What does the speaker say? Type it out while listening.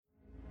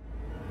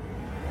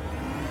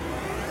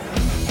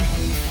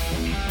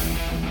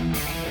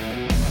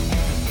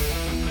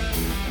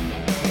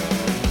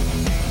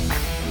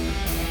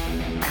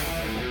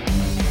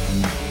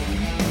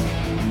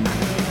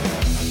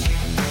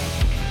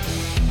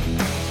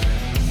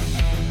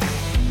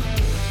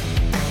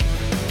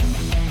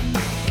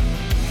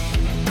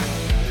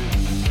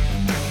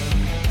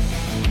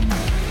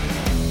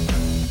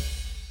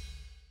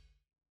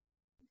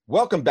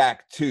Welcome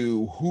back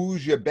to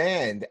Who's Your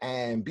Band?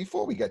 And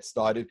before we get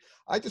started,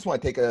 I just want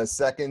to take a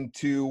second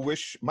to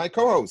wish my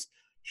co-host,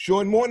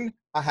 Sean Morton,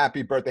 a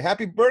happy birthday.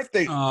 Happy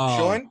birthday, Oh,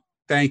 Sean.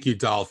 thank you,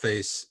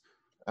 Dollface.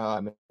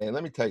 Man,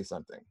 let me tell you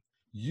something.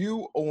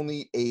 You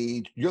only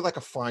age, you're like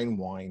a fine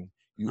wine.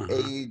 You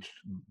Uh-huh. age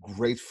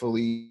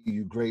gracefully,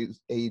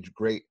 age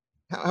great.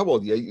 How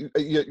old are you?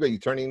 You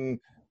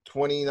turning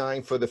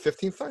 29 for the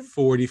 15th time?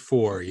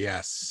 44,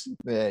 yes.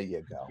 There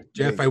you go. There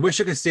Jeff, I you go.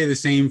 wish I could say the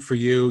same for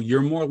you.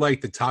 You're more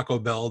like the Taco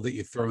Bell that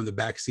you throw in the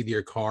backseat of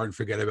your car and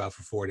forget about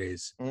for 4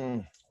 days.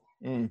 Mm,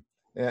 mm.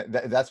 Yeah,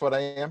 that's what I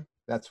am.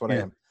 That's what I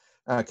Yeah. am.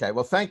 Okay.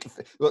 Well, thank you.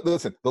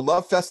 Listen, the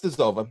love fest is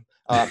over.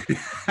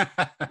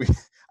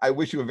 I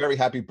wish you a very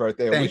happy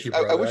birthday. I Thank wish you,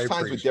 I brother. I wish times were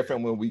appreciate it.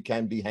 different when we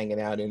can be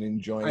hanging out and I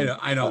enjoying know.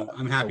 I know.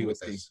 I'm a happy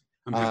with whiskey. this.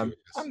 I'm happy with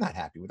I'm this. not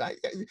happy with that.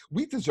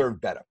 We deserve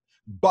better,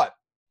 but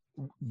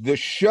the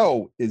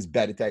show is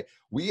better today.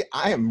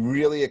 I am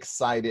really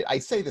excited. I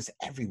say this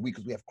every week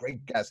because we have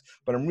great guests,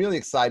 but I'm really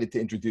excited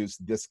to introduce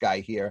this guy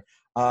here.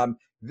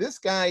 This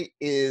guy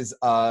is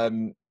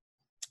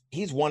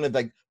he's one of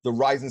the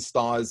rising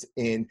stars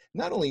in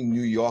not only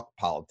New York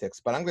politics,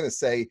 but I'm going to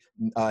say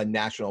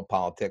national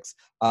politics.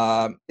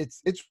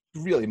 It's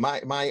really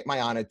my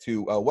honor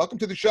to welcome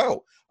to the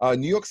show,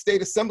 New York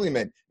State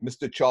Assemblyman,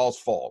 Mr. Charles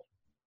Fall.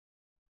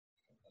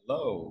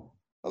 Hello.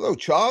 Hello,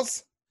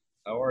 Charles.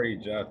 How are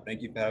you, Jeff?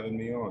 Thank you for having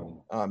me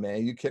on. Oh man, are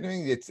you kidding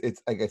me? It's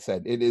like I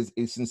said, it is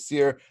a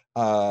sincere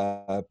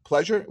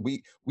pleasure.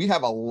 We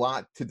have a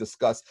lot to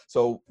discuss,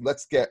 so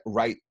let's get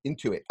right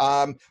into it.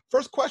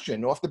 First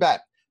question off the bat.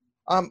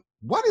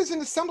 What is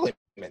an assemblyman?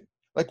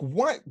 Like,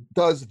 what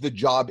does the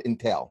job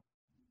entail?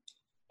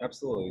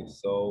 Absolutely.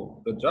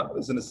 So the job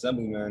as an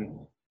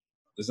assemblyman,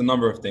 there's a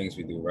number of things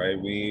we do, right?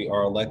 We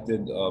are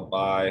elected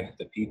by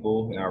the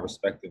people in our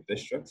respective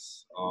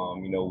districts.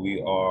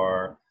 We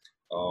are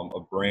a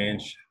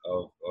branch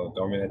of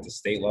government at the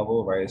state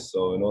level, right?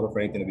 So in order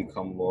for anything to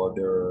become law,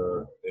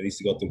 it needs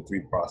to go through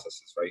three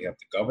processes, right? You have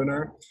the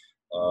governor,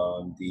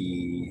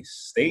 the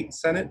state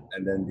senate,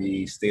 and then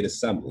the state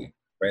assembly,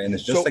 right? And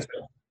it's just like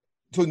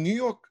So New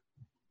York,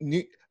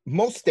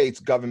 most states'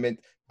 government,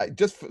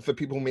 just for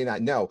people who may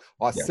not know,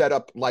 are set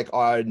up like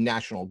our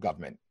national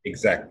government.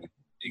 Exactly.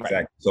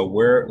 Right. So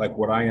we're like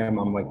what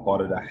I'm like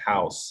part of the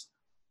House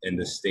in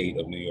the state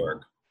of New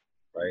York,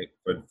 right?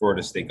 For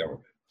the state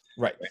government.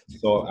 Right.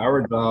 So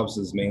our jobs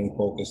is mainly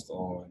focused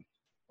on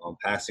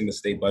passing the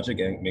state budget,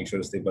 make sure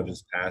the state budget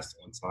is passed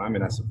on time,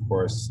 and that's of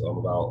course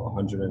about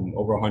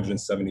over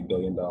 170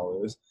 billion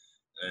dollars.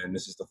 And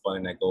this is the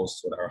funding that goes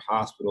to our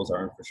hospitals,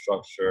 our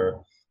infrastructure,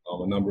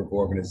 a number of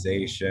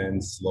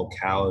organizations,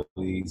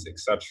 localities,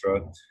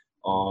 etc.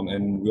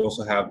 And we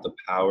also have the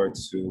power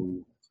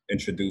to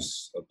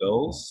introduce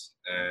bills,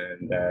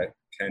 and that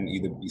can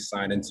either be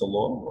signed into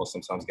law or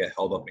sometimes get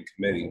held up in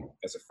committee.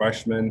 As a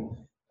freshman,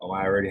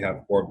 I already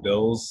have 4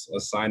 bills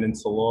signed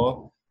into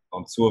law.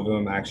 2 of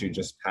them actually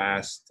just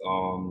passed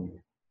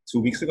 2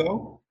 weeks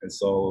ago. And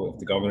so if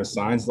the governor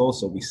signs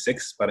those, so it'll be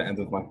 6 by the end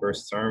of my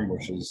first term,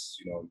 which is,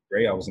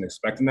 great. I wasn't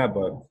expecting that,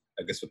 but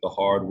I guess with the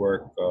hard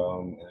work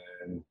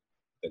and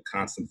the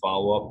constant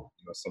follow-up,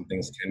 some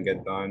things can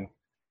get done.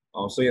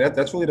 So yeah,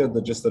 that's really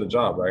the gist of the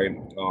job, right?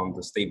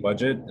 The state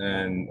budget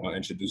and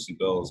introducing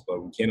bills,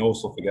 but we can't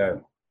also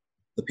forget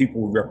the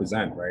people we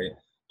represent, right?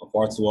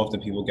 Far too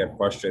often people get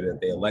frustrated that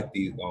they elect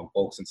these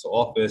folks into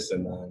office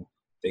and then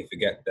they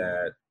forget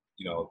that,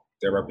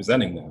 they're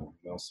representing them.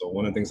 So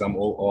one of the things I'm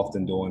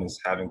often doing is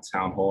having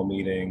town hall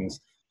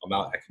meetings. I'm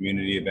out at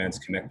community events,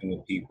 connecting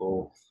with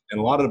people. And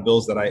a lot of the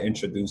bills that I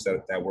introduced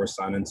that were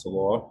signed into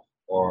law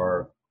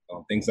are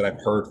things that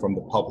I've heard from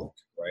the public,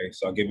 right?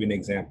 So I'll give you an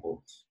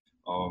example.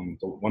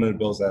 One of the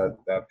bills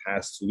that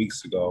passed 2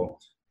 weeks ago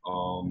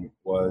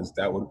was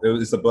a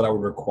bill that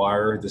would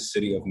require the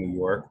city of New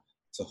York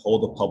to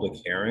hold a public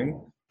hearing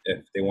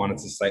if they wanted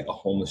to cite a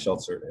homeless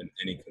shelter in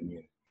any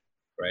community,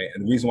 right?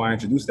 And the reason why I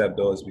introduced that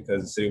bill is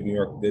because the city of New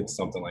York did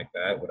something like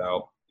that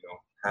without,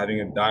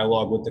 having a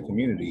dialogue with the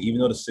community, even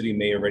though the city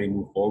may already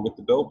move forward with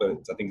the bill, but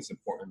I think it's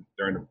important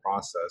during the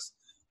process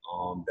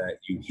that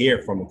you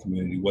hear from the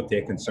community what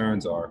their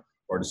concerns are.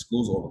 Or the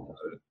schools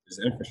overcrowded? Is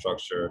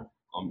infrastructure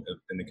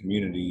in the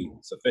community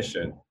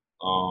sufficient?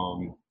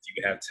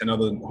 You have 10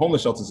 other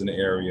homeless shelters in the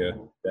area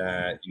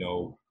that,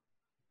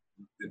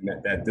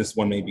 that this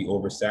one may be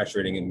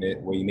oversaturating in it,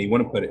 where you may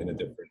want to put it in a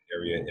different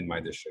area in my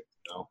district,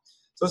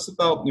 So it's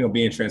about,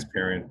 being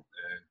transparent and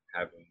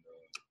having things.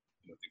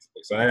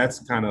 So that's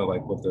kind of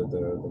like what the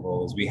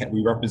role is. We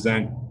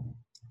represent,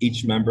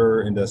 each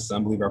member in the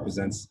assembly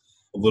represents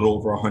a little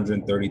over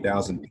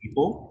 130,000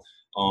 people.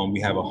 We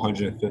have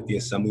 150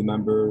 assembly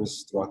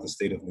members throughout the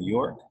state of New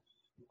York.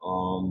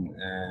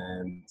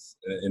 And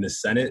in the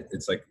Senate,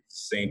 it's like the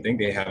same thing.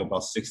 They have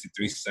about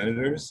 63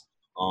 senators,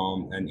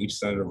 and each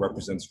senator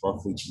represents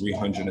roughly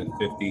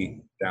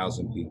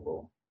 350,000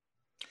 people.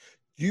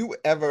 Do you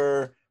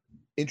ever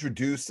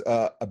introduce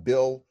a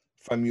bill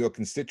from your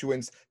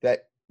constituents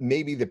that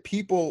maybe the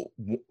people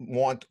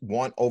want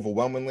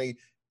overwhelmingly,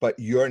 but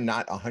you're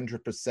not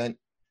 100%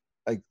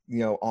 like,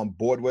 on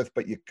board with,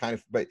 but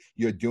but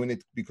you're doing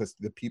it because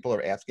the people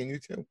are asking you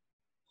to?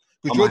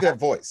 Because you're their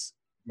voice.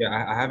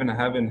 Yeah, I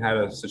haven't had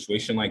a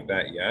situation like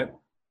that yet.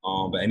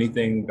 But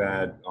anything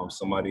that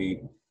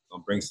somebody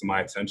brings to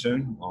my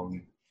attention,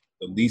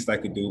 the least I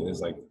could do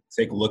is like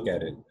take a look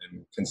at it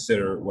and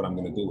consider what I'm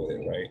going to do with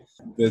it. Right.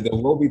 There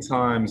will be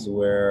times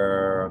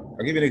where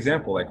I'll give you an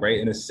example. Like right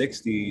in the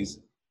 '60s,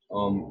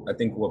 I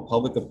think what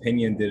public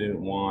opinion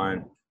didn't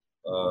want.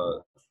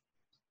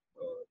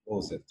 What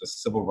was it, the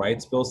civil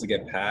rights bills to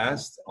get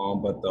passed,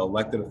 but the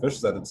elected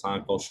officials at the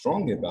time felt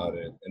strongly about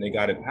it and they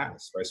got it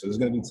passed, right? So there's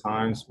going to be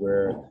times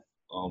where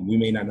we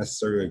may not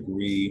necessarily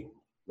agree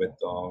with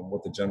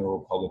what the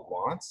general public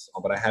wants,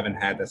 but I haven't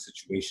had that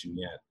situation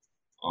yet.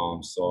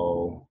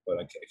 But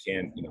I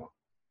can't,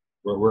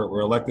 we're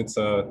elected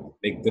to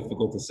make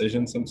difficult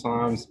decisions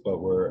sometimes,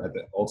 but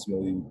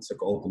ultimately took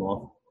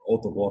an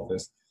oath of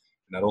office,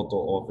 and that oath of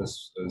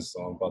office is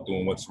about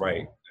doing what's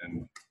right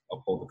and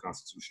uphold the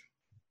Constitution.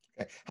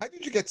 Okay. How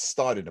did you get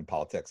started in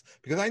politics?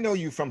 Because I know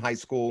you from high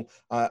school.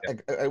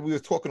 We were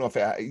talking off.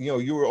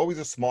 You were always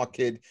a smart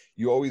kid.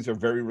 You always a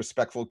very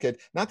respectful kid.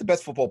 Not the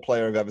best football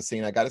player I've ever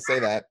seen. I got to say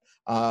that.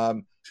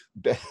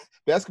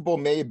 Basketball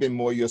may have been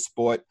more your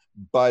sport,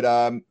 but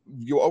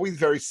you're always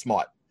very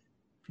smart.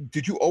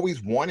 Did you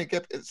always want to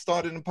get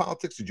started in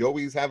politics? Did you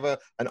always have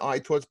an eye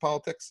towards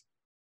politics?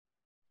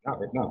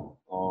 Not right now.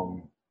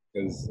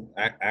 Because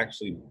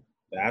actually,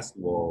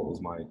 basketball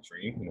was my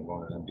dream.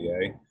 Going to the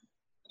NBA.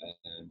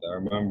 And I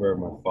remember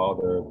my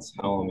father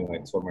telling me,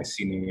 like, toward my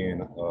senior year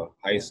in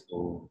high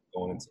school,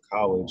 going into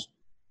college,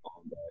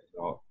 that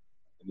I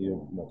need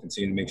to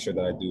continue to make sure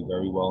that I do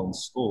very well in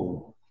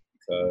school,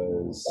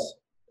 because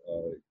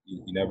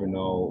you never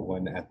know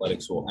when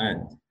athletics will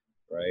end,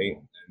 right?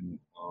 And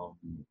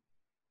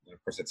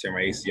of course, I tear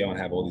my ACL and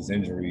have all these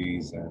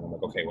injuries, and I'm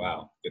like, okay,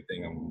 wow, good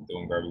thing I'm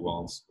doing very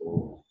well in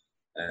school,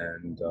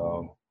 and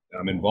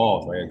I'm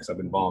involved, right? Because I've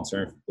been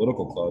volunteering for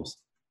political clubs.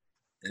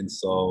 And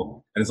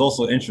it's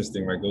also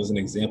interesting, right? There was an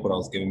example that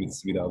was given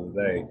to me the other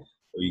day,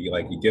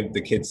 where you give the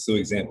kids two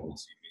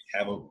examples. You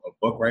have a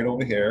book right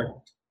over here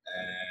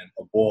and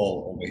a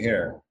ball over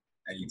here,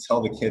 and you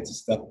tell the kid to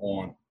step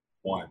on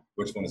one.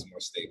 Which one is more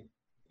stable?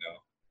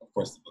 Of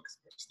course, the book is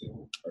more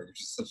stable. Right?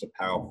 Which is such a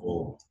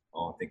powerful,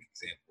 I think,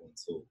 example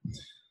too.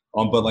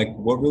 But like,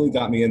 what really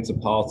got me into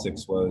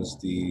politics was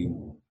the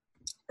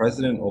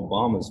President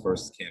Obama's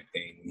first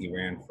campaign when he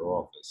ran for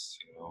office.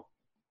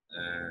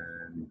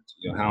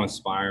 And how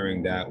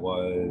inspiring that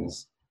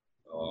was.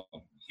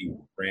 He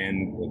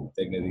ran with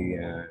dignity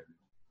and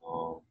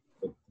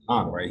with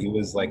honor, right? He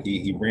was like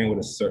he ran with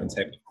a certain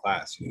type of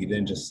class. He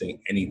didn't just say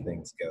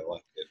anything to get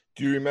elected.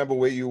 Do you remember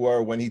where you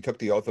were when he took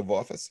the oath of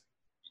office?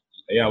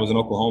 Yeah, I was in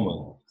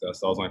Oklahoma. So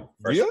that was my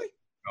first really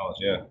college.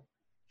 Yeah.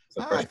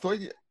 So I thought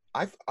you.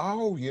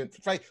 You're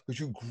right, because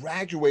you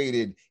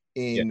graduated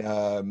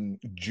in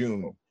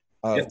June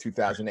of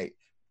 2008.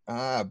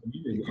 I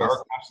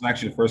was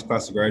actually the first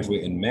class to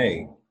graduate in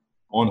May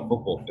on the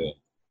football field.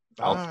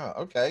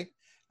 Okay.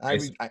 I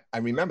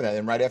remember that.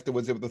 And right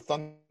afterwards, it was the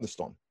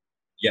thunderstorm.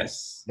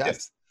 Yes.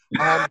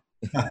 Yeah.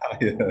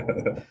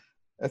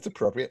 That's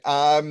appropriate.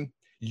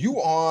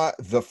 You are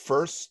the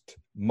first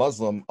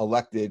Muslim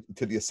elected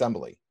to the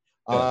assembly.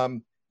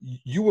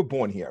 You were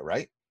born here,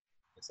 right?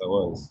 Yes, I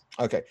was.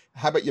 Okay.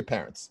 How about your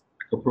parents?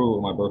 I could prove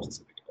with my birth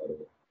certificate, by the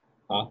way.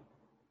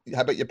 Huh?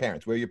 How about your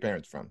parents? Where are your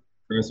parents from?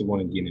 Parents were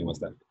born in Guinea,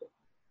 West Africa.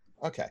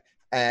 Okay.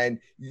 And,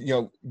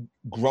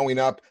 growing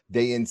up,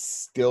 they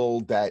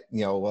instilled that,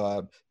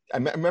 I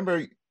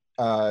remember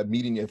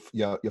meeting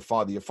your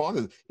father. Your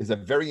father is a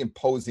very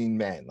imposing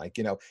man. Like,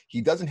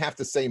 he doesn't have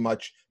to say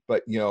much,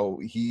 but,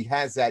 he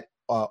has that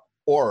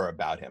aura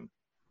about him.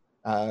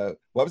 What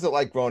was it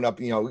like growing up?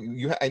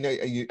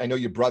 I know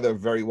your brother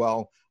very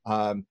well.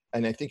 And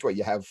I think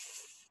you have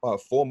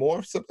 4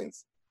 more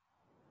siblings?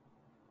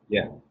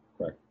 Yeah,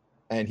 correct.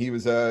 And he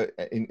was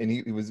and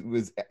he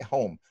was at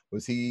home.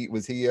 Was he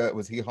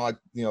hard,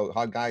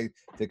 hard guy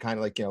to kind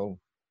of like,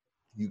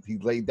 he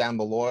laid down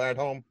the law at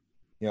home?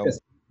 Yes,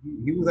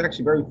 he was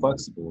actually very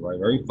flexible, right?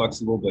 Very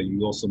flexible, but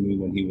you also knew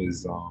when he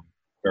was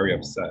very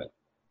upset.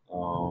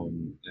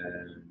 And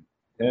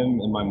him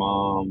and my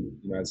mom,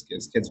 as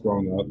kids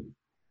growing up,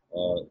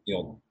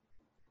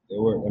 they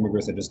were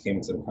immigrants that just came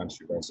into the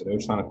country, right? So they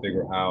were trying to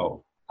figure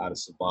out how to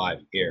survive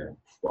here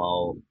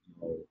while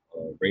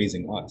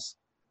raising us.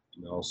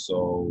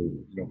 So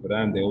for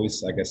them, they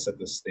always, I guess, set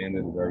the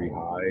standard very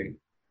high.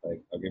 Like,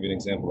 I'll give you an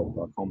example. If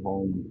I come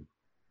home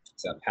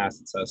to pass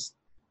the test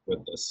with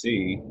a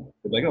C,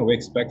 they're like, "Oh, we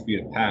expect for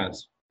you to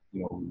pass.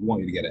 We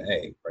want you to get an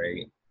A,"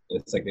 right?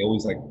 It's like they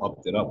always like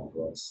upped it up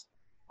for us.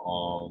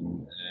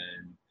 And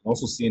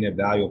also seeing the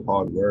value of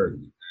hard work.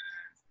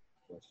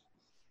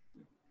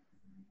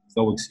 There's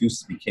no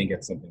excuses if you can't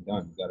get something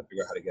done. You got to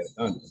figure out how to get it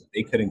done. Because if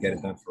they couldn't get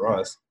it done for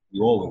us, we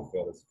all would have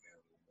failed as a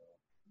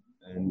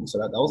family. And so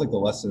that was like the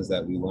lessons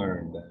that we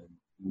learned. And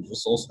we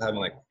just also having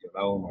like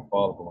not only my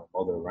father but my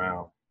mother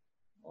around.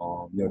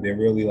 They're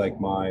really like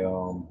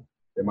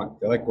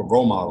they're like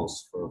role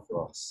models for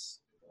us.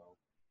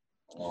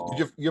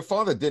 Your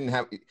father didn't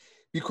have,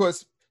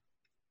 because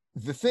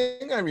the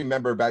thing I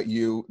remember about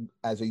you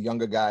as a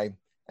younger guy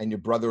and your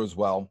brother as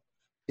well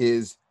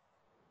is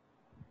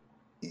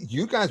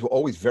you guys were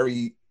always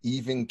very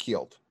even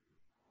keeled.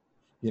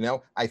 You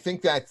know, I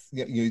think that's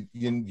you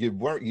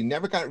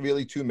never got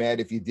really too mad.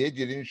 If you did,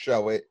 you didn't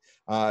show it.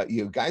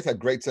 You guys had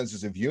great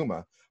senses of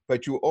humor,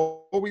 but you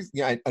always,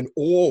 and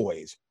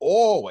always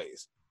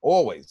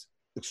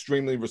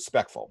extremely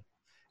respectful.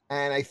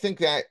 And I think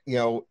that,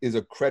 is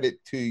a credit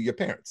to your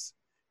parents.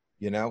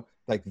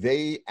 Like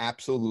they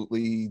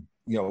absolutely,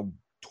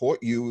 taught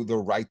you the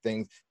right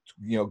things,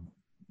 you know,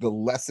 the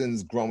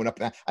lessons growing up,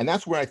 and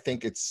that's where I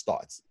think it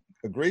starts.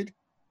 Agreed?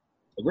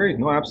 Agreed.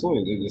 No,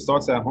 absolutely. It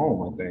starts at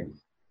home, I think.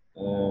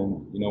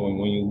 And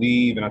when you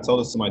leave, and I tell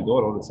this to my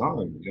daughter all the time,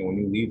 when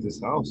you leave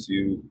this house,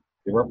 you're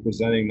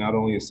representing not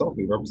only yourself,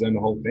 you're representing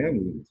the whole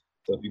family.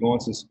 So if you go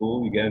into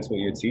school, you get into what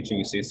you're teaching,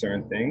 you say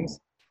certain things,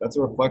 that's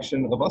a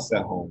reflection of us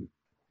at home.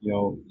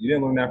 You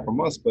didn't learn that from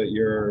us, but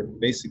you're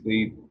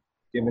basically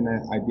giving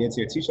that idea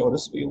to your teacher. Oh,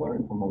 this is what you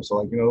learned from them.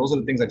 So those are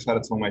the things I try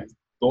to tell my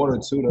daughter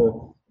too,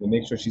 to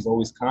make sure she's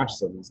always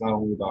conscious of it. It's not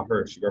only about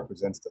her, she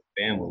represents the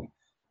family.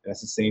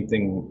 That's the same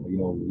thing,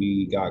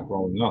 we got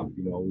growing up,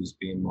 always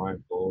being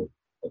mindful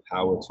of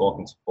how we're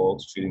talking to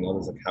folks, treating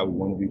others like how we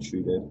want to be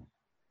treated.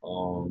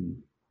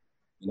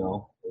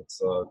 It's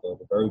the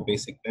very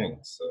basic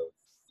things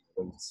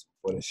of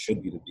what it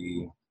should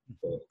be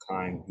a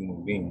kind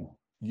human being.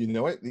 You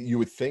know it. You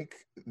would think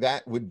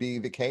that would be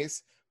the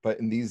case, but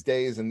in these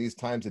days and these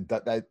times,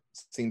 that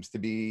seems to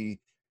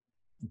be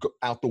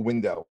out the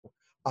window.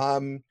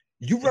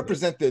 You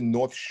represent the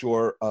North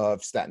Shore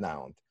of Staten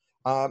Island.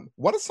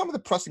 What are some of the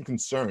pressing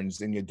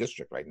concerns in your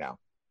district right now?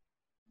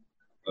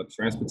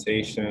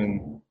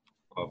 Transportation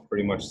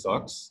pretty much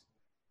sucks.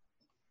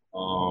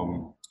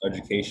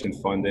 Education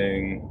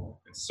funding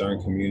in certain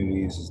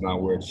communities is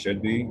not where it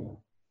should be.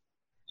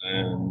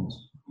 And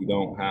we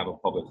don't have a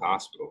public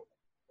hospital,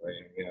 right?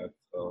 And we have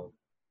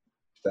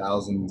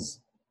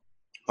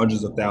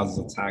hundreds of thousands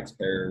of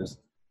taxpayers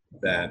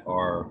that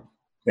are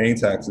paying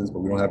taxes, but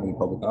we don't have any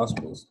public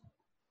hospitals.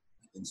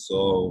 And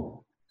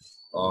so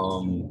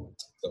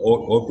the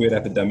opioid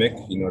epidemic,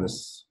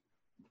 this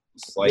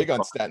slight big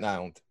on Staten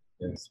Island.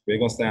 It's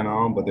big on Staten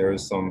Island, but there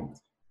is some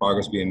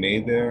progress being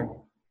made there.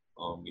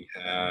 We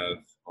have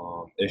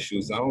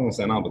issues not only in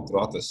Staten Island, but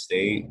throughout the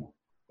state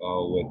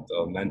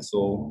with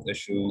mental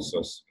issues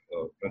or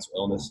mental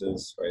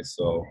illnesses, right?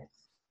 So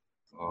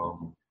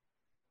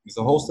there's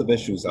a host of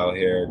issues out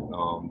here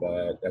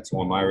that's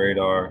on my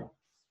radar.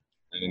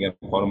 And again,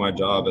 part of my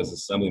job as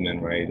assemblyman,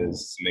 right,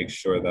 is to make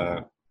sure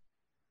that,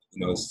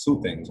 it's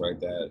two things, right,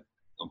 that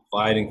I'm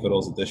fighting for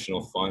those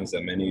additional funds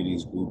that many of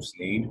these groups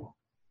need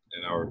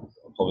and our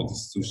public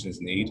institutions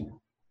need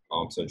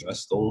to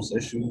address those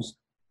issues,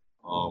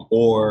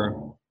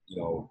 or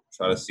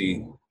try to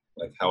see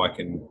how I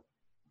can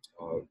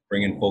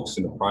bring in folks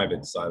in the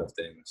private side of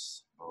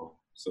things.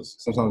 So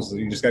sometimes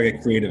you just gotta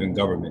get creative in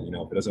government.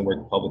 If it doesn't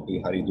work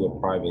publicly, how do you do it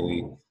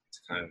privately to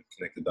kind of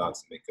connect the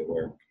dots and make it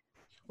work?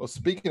 Well,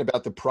 speaking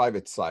about the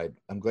private side,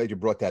 I'm glad you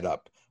brought that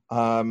up,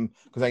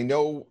 because I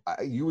know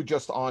you were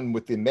just on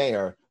with the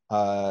mayor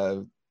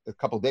a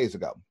couple of days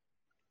ago,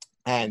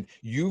 and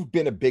you've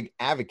been a big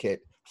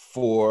advocate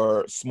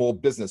for small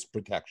business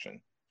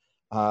protection.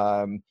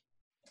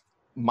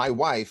 My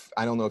wife,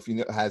 I don't know if you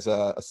know, has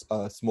a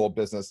small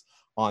business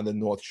on the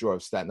North Shore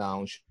of Staten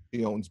Island.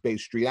 She owns Bay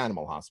Street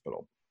Animal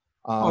Hospital.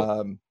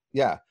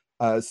 Yeah.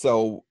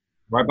 So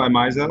right by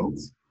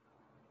Meisel's?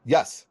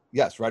 Yes,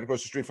 right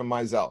across the street from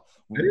Mizell.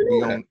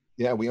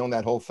 We own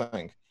that whole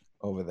thing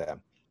over there.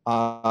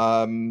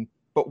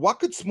 But what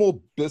could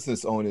small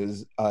business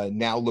owners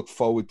now look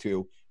forward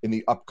to in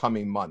the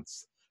upcoming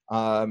months?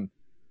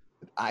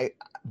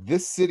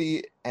 This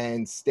city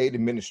and state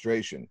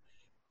administration,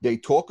 they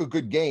talk a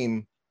good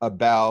game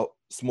about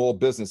small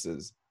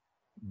businesses,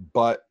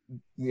 but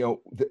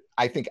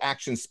I think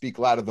actions speak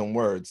louder than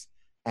words,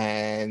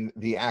 and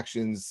the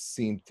actions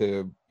seem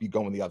to be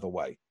going the other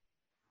way.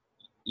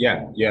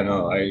 Yeah,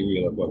 no, I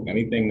agree. Look,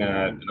 anything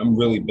that, and I'm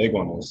really big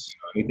on this,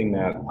 anything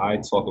that I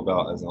talk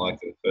about as an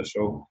elected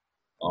official,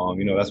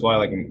 that's why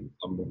I'm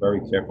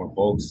very careful when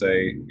folks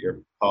say you're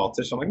a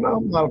politician. I'm like, no,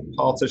 I'm not a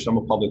politician, I'm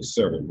a public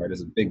servant, right?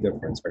 There's a big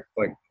difference, right?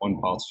 Like one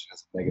politician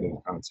has a negative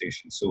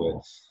connotation to it.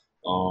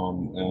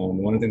 And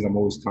one of the things I'm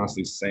always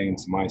constantly saying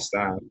to my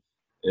staff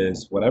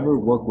is whatever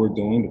work we're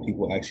doing, the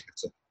people actually have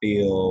to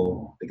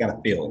feel, they gotta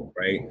feel it,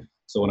 right?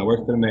 So when I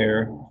worked for the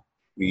mayor,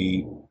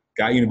 we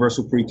got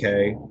universal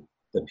pre-K.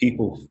 The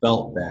people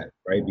felt that,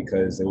 right?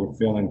 Because they were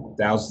feeling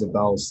thousands of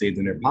dollars saved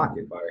in their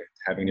pocket by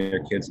having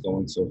their kids go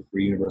into a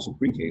free universal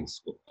pre-K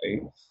school,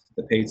 right?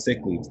 The paid sick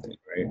leave thing,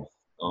 right?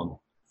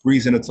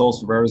 Freezing the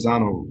tolls for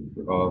Verrazano,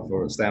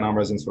 for Staten Island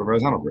residents for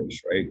Verrazano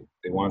Bridge, right?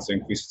 They wanted to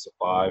increase it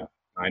to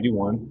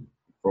 $5.91,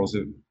 froze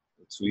it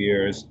for 2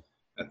 years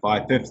at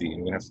 $5.50, and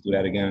we're gonna have to do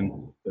that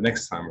again the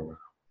next time around,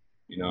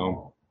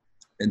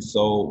 And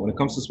so when it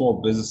comes to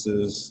small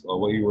businesses,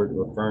 what you were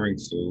referring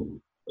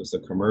to was the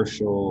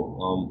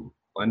commercial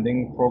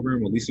lending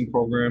program, a leasing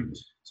program.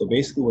 So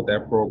basically what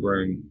that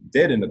program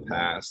did in the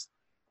past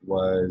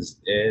was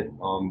it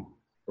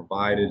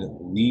provided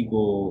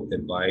legal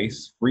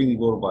advice, free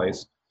legal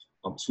advice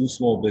to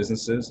small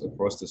businesses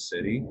across the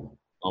city.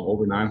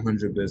 Over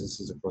 900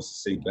 businesses across the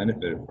city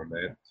benefited from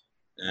it.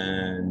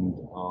 And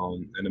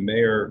the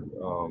mayor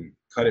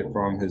cut it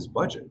from his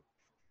budget.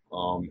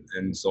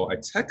 And so I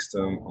text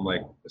him, I'm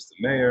like, Mr.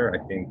 Mayor, I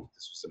think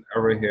this was an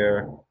error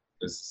here.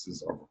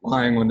 Businesses are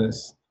relying on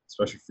this,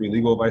 especially free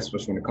legal advice,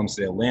 especially when it comes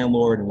to their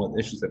landlord and what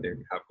issues that they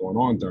have going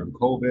on during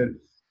COVID.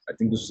 I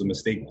think this was a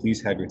mistake.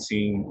 Please have your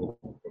team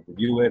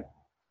review it.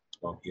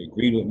 He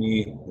agreed with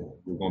me.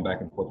 We were going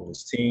back and forth with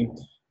his team.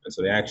 And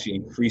so they actually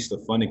increased the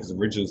funding because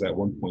originally it was at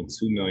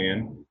 1.2 million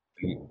and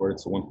we converted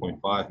to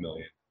 1.5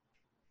 million.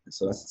 And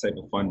so that's the type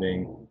of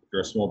funding. If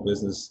you're a small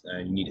business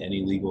and you need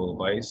any legal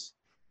advice,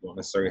 you don't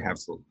necessarily have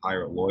to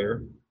hire a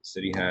lawyer. The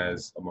city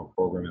has a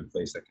program in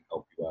place that can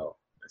help you out.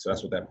 And so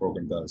that's what that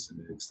program does, and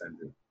it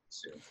extended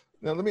this year.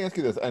 Now, let me ask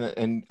you this,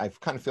 and I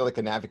kind of feel like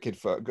an advocate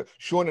for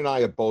Sean and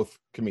I are both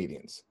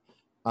comedians.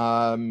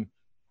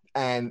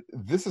 And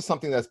this is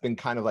something that's been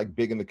kind of like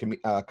big in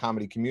the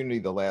comedy community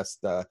the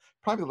last,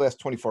 probably the last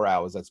 24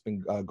 hours that's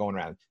been going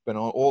around, been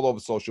all over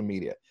social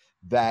media,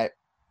 that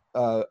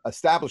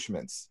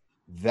establishments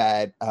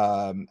that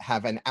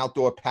have an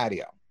outdoor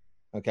patio,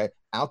 okay,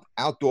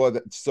 outdoor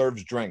that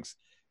serves drinks.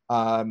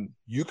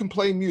 You can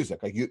play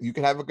music. Like you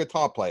can have a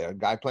guitar player, a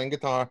guy playing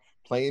guitar,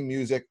 playing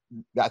music,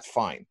 that's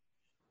fine.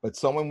 But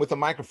someone with a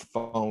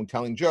microphone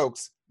telling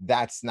jokes,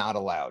 that's not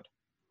allowed.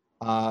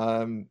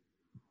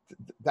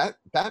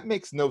 That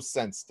makes no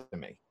sense to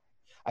me.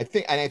 I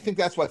think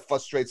that's what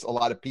frustrates a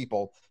lot of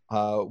people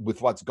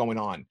with what's going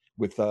on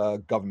with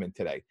government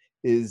today,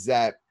 is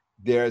that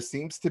there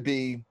seems to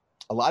be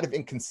a lot of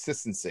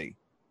inconsistency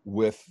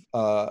with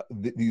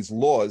these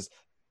laws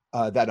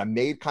that are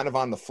made kind of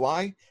on the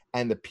fly,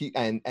 and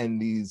and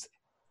these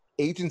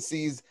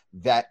agencies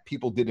that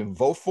people didn't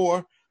vote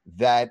for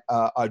that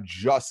are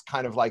just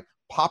kind of like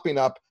popping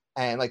up.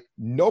 And like,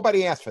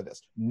 nobody asked for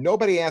this.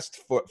 Nobody asked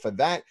for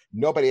that.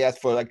 Nobody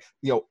asked for, like,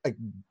 like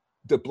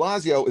de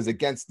Blasio is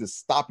against this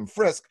stop and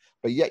frisk,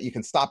 but yet you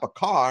can stop a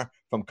car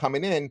from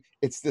coming in.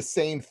 It's the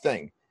same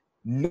thing.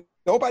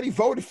 Nobody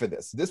voted for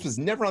this. This was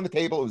never on the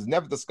table. It was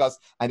never discussed.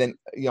 And then,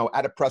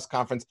 at a press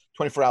conference,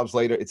 24 hours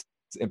later, it's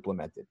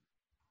implemented.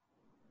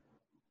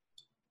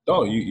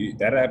 No,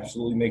 that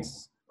absolutely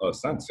makes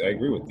sense. I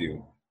agree with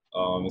you.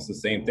 It's the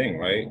same thing,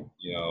 right?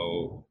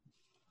 You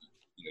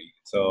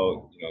can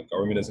tell,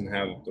 government doesn't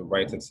have the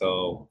right to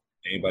tell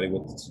anybody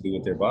what to do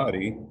with their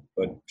body,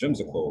 but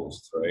gyms are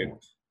closed, right?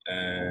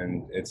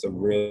 And it's a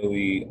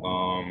really,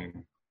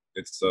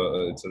 it's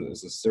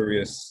a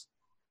serious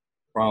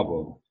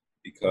problem,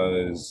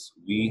 because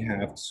we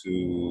have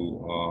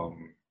to,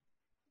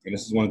 and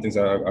this is one of the things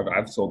that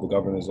I've told the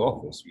governor's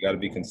office, we got to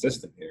be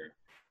consistent here.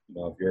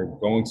 If you're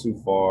going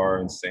too far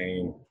and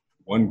saying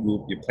one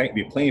group, you're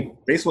playing,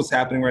 basically what's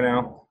happening right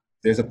now,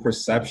 there's a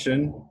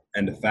perception,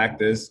 and the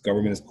fact is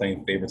government is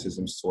playing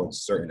favoritism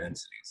towards certain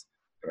entities,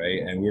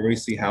 right? And we already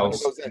see how— What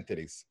are those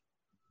entities?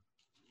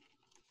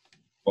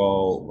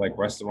 Well, like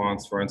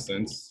restaurants, for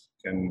instance,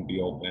 can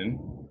be open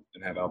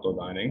and have outdoor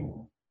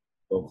dining,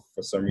 but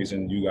for some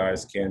reason you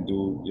guys can't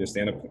do your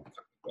stand-up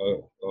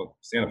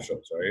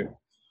shows, right?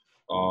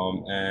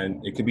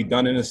 And it could be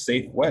done in a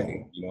safe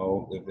way.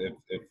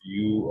 If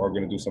you are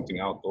going to do something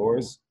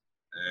outdoors,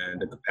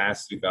 and the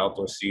capacity of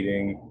outdoor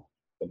seating,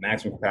 the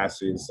maximum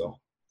capacity is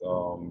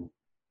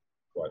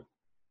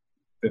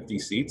 50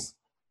 seats.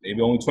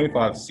 Maybe only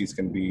 25 seats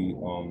can be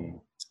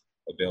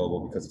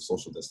available because of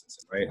social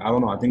distancing, right? I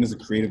don't know. I think there's a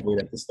creative way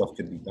that this stuff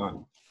can be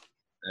done.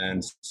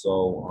 And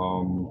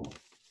so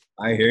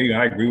I hear you.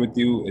 I agree with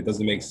you. It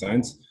doesn't make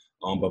sense.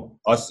 But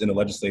us in the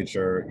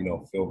legislature,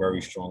 feel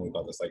very strongly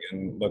about this. Like,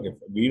 and look, if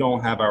we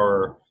don't have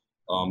our,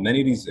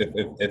 many of these,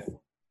 if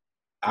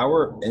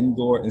our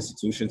indoor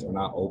institutions are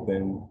not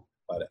open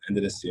by the end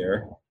of this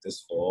year,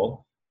 this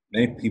fall,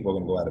 many people are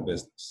going to go out of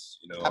business.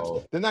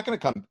 They're not going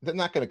to come. They're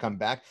not going to come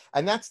back.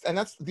 And that's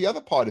the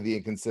other part of the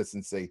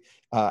inconsistency.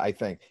 I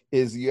think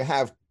is you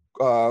have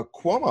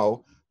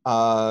Cuomo,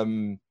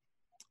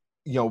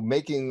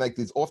 making like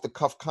these off the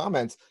cuff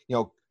comments.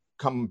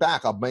 Come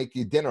back, I'll make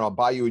you dinner, I'll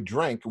buy you a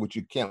drink, which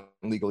you can't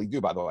legally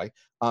do, by the way.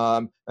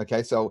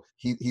 Okay, so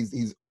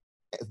he's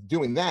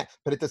doing that,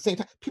 but at the same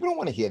time, people don't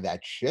want to hear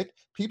that shit.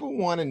 People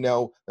want to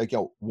know, like,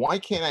 why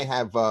can't I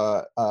have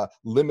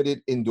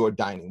limited indoor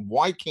dining?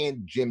 Why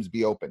can't gyms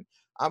be open?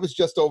 I was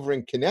just over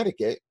in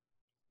Connecticut.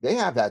 They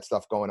have that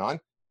stuff going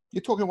on.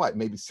 You're talking what,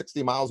 maybe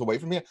 60 miles away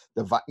from here?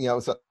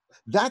 So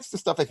that's the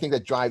stuff I think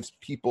that drives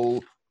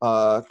people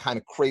kind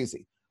of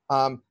crazy.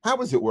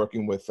 How is it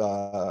working with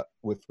the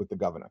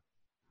governor?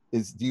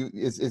 Is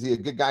he a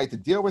good guy to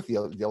deal with?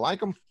 Do you like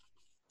him?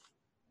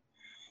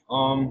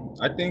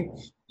 I think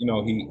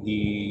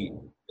he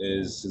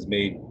has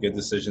made good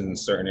decisions in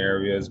certain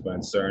areas, but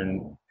in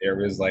certain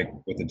areas, like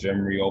with the gym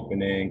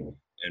reopening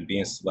and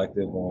being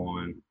selective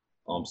on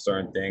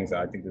certain things,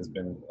 I think there's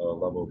been a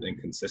level of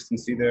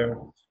inconsistency there.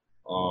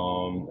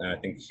 And I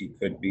think he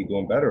could be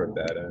doing better at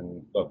that.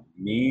 And look,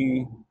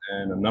 me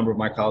and a number of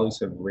my colleagues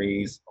have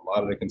raised a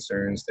lot of the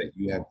concerns that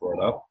you have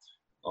brought up.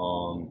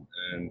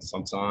 And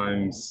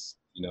sometimes,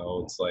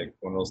 it's like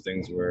one of those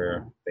things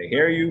where they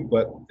hear you,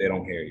 but they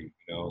don't hear you,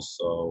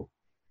 So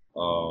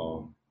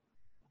um,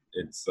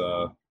 it's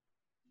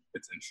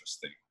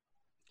interesting.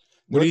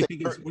 What do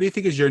you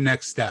think is your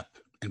next step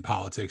in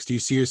politics? Do you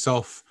see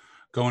yourself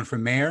going for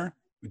mayor?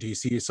 Do you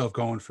see yourself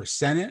going for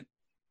Senate?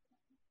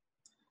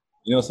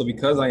 So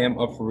because I am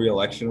up for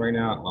re-election right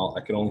now,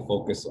 I can only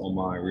focus on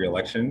my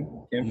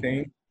re-election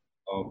campaign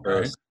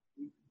first.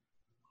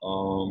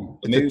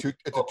 But maybe it's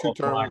a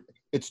two-term.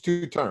 It's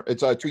two-term.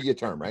 It's a 2-year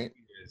term, right?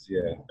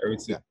 Yeah, every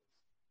 2. Yeah.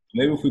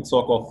 Maybe if we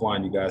talk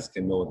offline, you guys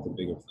can know what the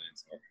bigger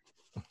plans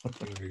are.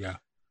 There we go.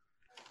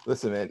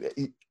 Listen, man,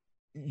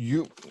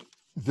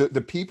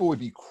 the people would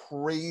be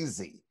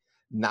crazy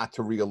not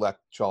to re-elect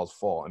Charles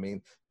Fall. I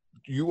mean,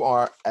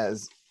 you're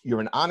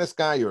an honest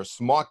guy. You're a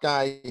smart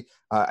guy.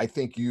 I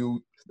think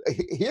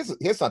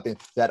here's something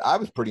that I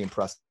was pretty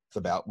impressed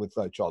about with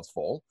Charles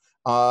Fall.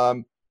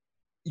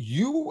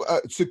 You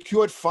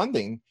secured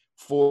funding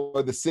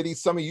for the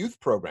city's summer youth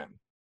program.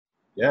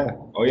 Yeah.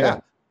 Oh yeah.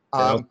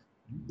 That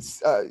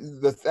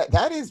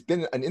has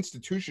been an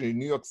institution in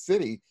New York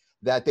City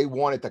that they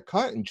wanted to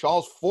cut, and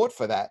Charles fought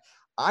for that.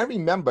 I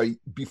remember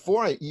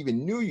before I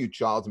even knew you,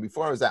 Charles, and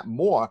before I was at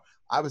Moore,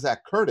 I was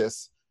at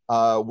Curtis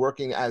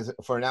working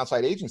for an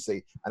outside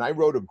agency, and I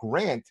wrote a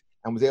grant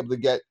and was able to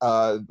get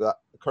the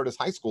Curtis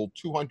High School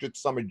 200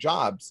 summer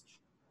jobs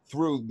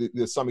through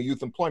the summer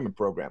youth employment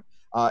program.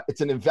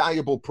 It's an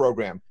invaluable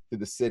program to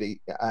the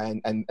city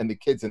and the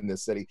kids in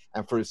this city.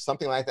 And for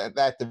something like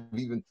that to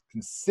be even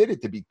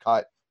considered to be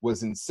cut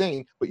was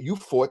insane, but you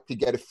fought to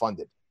get it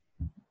funded.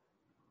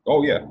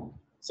 Oh yeah.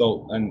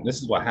 So, and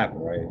this is what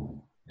happened, right?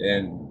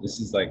 And this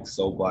is like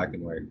so black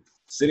and white.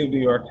 City of New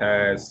York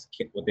has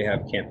what they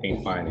have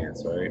campaign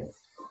finance, right?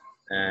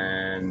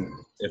 And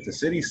if the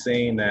city's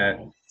saying that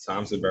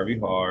times are very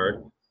hard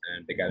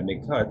and they got to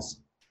make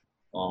cuts,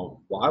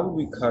 why would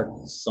we cut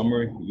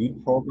summer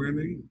youth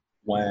programming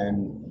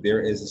when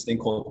there is this thing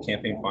called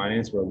campaign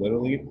finance, where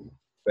literally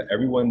for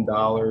every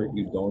 $1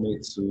 you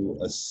donate to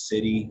a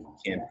city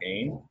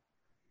campaign,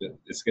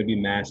 it's going to be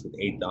matched with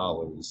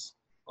 $8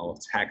 of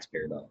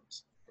taxpayer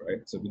dollars, right?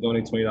 So if you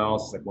donate $20,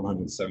 it's like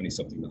 170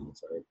 something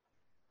dollars, right?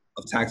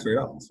 Of taxpayer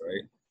dollars,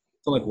 right?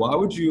 So like, why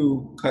would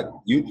you cut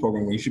youth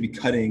program when you should be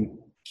cutting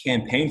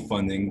campaign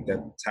funding that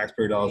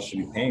taxpayer dollars should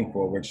be paying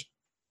for, which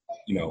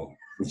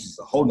is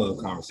a whole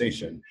nother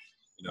conversation,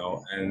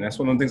 and that's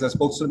one of the things I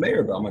spoke to the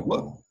mayor about. I'm like,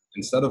 look,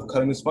 instead of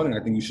cutting this funding,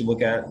 I think you should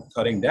look at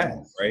cutting that,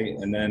 right?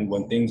 And then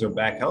when things are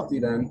back healthy,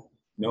 then,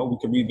 we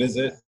could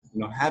revisit,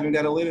 having that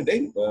at a later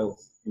date. But,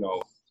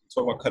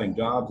 talk about cutting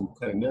jobs and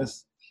cutting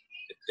this,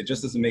 it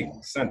just doesn't make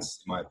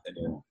sense, in my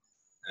opinion.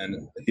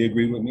 And he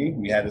agreed with me.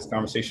 We had this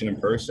conversation in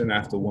person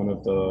after one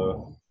of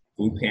the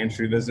food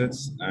pantry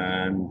visits,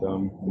 and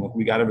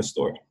we got it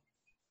restored.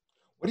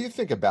 What do you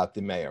think about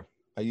the mayor?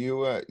 Are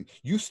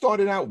you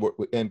started out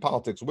in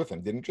politics with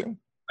him, didn't you?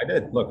 I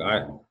did. Look,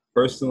 I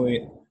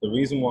personally, the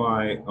reason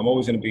why I'm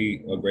always going to be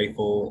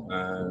grateful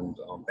and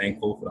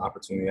thankful for the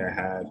opportunity I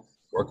had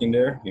working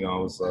there. I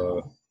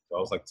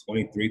was like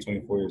 23,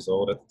 24 years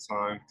old at the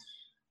time.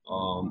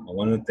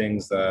 One of the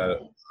things that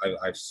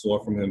I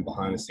saw from him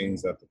behind the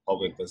scenes that the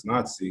public does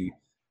not see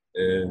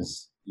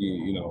is,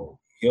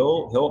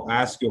 he'll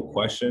ask you a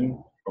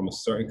question from a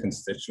certain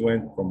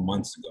constituent from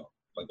months ago.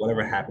 Like,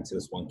 whatever happened to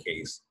this one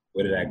case?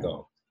 Where did that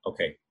go?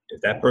 Okay,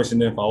 if that person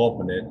didn't follow up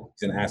on it,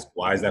 he's gonna ask,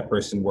 why is that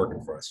person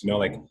working for us?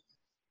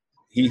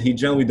 He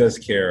generally does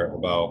care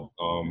about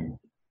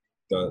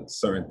the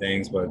certain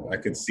things, but I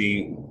could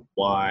see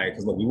why.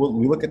 Because look,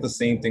 we look at the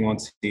same thing on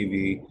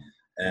TV,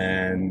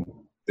 and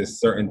there's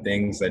certain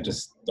things that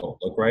just don't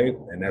look right,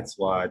 and that's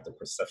why the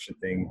perception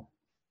thing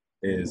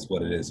is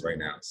what it is right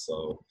now.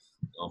 So,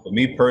 for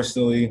me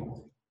personally,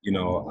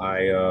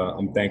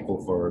 I'm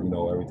thankful for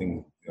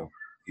everything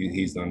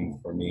he's done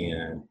for me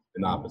and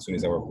the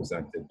opportunities that were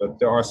presented. But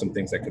there are some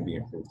things that could be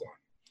improved on.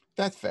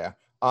 That's fair.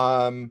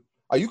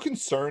 Are you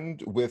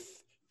concerned with?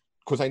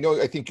 Because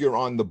I think you're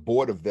on the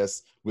board of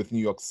this with New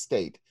York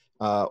State,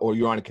 or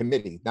you're on a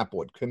committee, not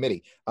board,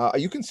 committee. Are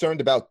you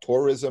concerned about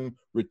tourism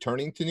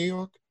returning to New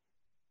York?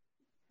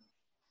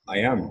 I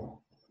am.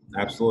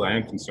 Absolutely. I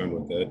am concerned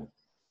with it.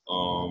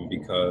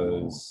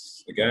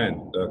 Because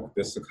again,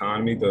 this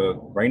economy,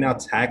 right now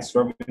tax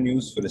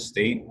revenues for the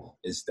state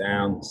is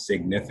down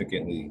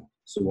significantly.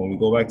 So when we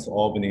go back to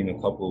Albany in a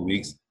couple of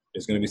weeks,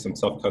 there's going to be some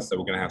tough cuts that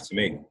we're going to have to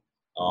make,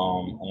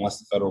 unless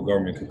the federal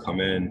government could come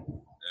in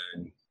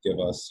and give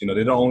us,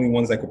 they're the only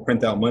ones that could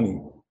print out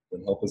money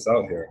and help us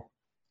out here.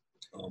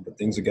 But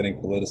things are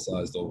getting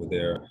politicized over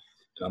there,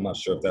 and I'm not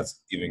sure if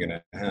that's even going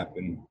to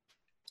happen.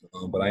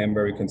 But I am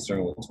very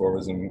concerned with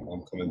tourism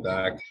coming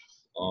back.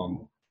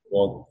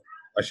 Well,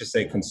 I should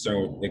say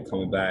concerned with it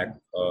coming back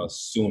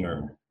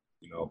sooner,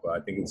 but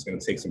I think it's going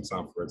to take some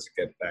time for it to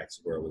get back to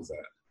where it was at.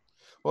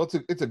 Well,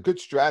 it's a good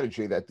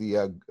strategy that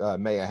the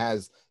mayor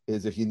has,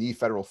 is if you need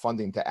federal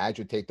funding to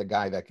agitate the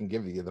guy that can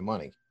give you the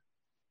money.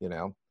 You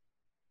know,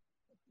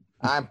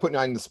 I'm putting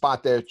you on the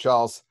spot there,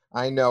 Charles.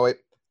 I know it.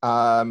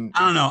 I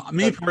don't know.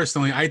 Me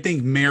personally, I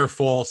think Mayor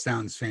Falls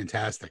sounds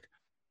fantastic.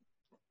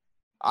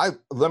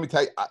 Let me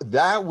tell you,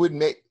 that would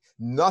make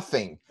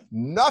nothing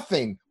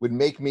would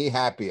make me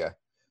happier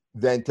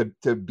than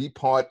to be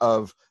part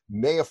of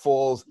Mayor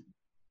Falls'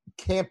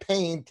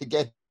 campaign to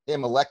get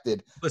him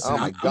elected. Listen,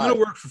 I'm going to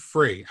work for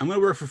free. I'm going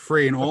to work for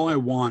free, and all I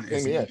want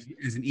is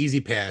an easy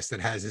pass that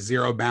has a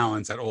zero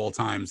balance at all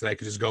times that I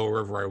can just go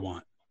wherever I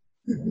want.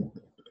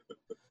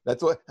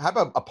 That's what. How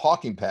about a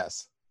parking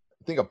pass?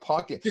 I think a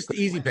parking. Just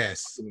easy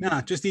pass.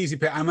 Nah, just easy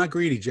pass. I'm not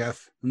greedy,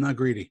 Jeff. I'm not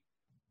greedy.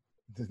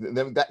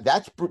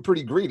 That's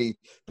pretty greedy,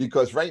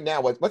 because right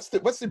now, what's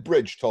the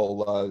bridge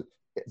toll?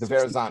 The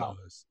Verrazano.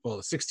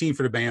 Well, 16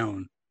 for the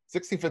Bayonne.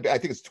 16 for I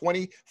think it's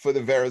 20 for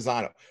the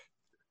Verrazano.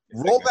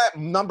 Roll that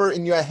number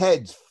in your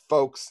heads,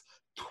 folks.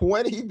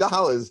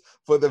 $20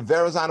 for the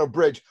Verrazano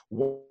Bridge.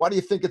 What do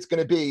you think it's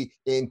going to be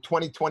in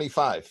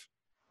 2025?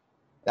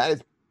 That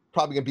is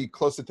probably going to be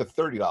closer to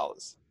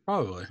 $30.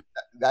 Probably.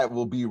 That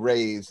will be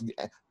raised.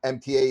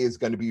 MTA is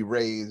going to be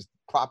raised.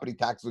 Property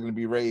taxes are going to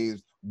be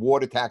raised.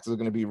 Water taxes are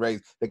going to be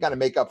raised. They got to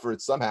make up for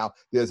it somehow.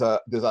 There's a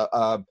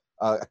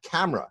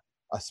camera,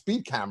 a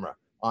speed camera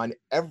on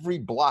every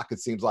block, it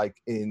seems like,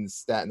 in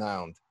Staten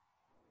Island.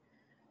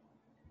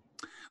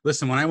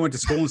 Listen, when I went to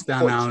school in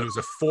Staten Island, it was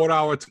a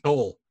 $4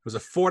 toll. It was a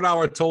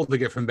 $4 toll to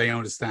get from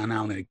Bayonne to Staten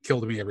Island, and it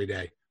killed me every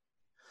day.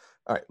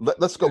 All right,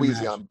 let's go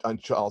easy on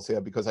Charles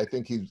here, because I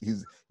think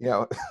he's you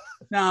know.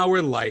 No,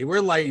 we're light. We're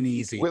light and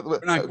easy. We're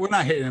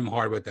not hitting him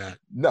hard with that.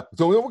 No.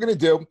 So what we're gonna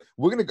do?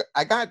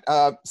 I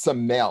got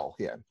some mail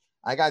here.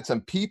 I got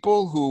some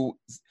people who,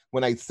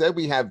 when I said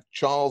we have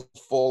Charles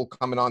Fall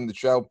coming on the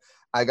show,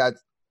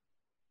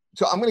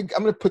 so I'm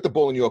gonna put the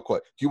ball in your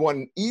court. Do you want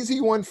an easy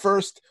one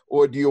first,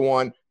 or do you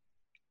want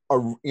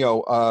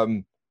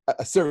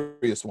a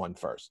serious one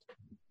first?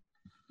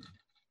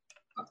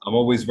 I'm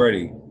always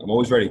ready.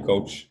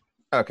 Coach.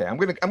 Okay, I'm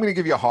gonna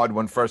give you a hard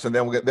one first, and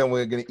then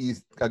we're gonna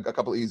ease a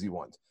couple of easy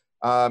ones.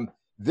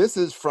 This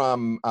is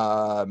from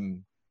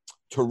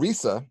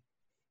Teresa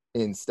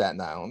in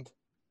Staten Island.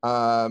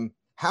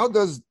 How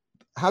does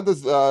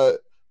the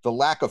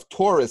lack of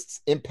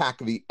tourists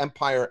impact the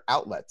Empire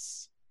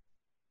outlets?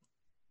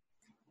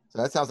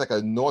 So that sounds like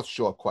a North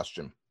Shore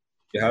question.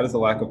 Yeah, how does the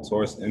lack of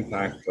tourists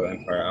impact the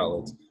Empire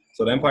outlets?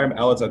 So the Empire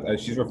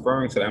outlets, she's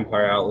referring to the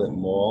Empire Outlet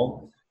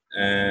Mall,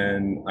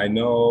 and I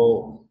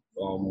know.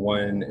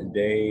 When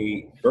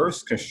they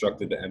first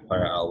constructed the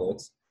Empire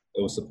Outlets,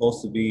 it was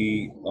supposed to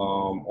be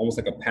almost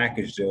like a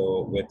package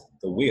deal with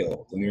the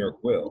Wheel, the New York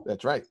Wheel.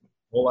 That's right. The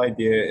whole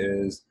idea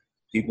is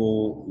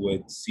people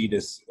would see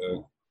this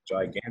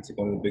gigantic,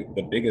 one of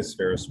the biggest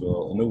Ferris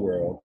wheel in the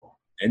world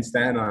in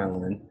Staten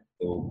Island.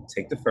 They will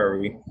take the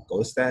ferry, go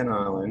to Staten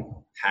Island,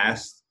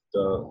 past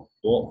before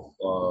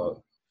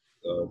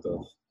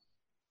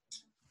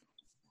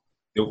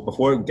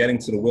getting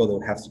to the wheel, they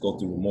would have to go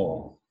through the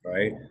mall,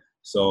 right?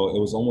 So it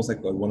was almost like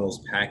one of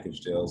those package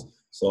deals.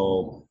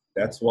 So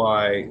that's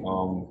why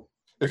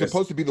it's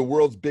supposed to be the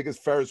world's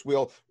biggest Ferris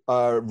wheel,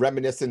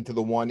 reminiscent to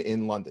the one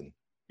in London.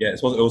 Yeah,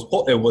 it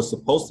was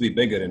supposed to be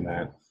bigger than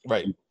that.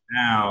 Right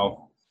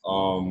now,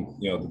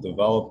 the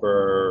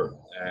developer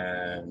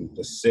and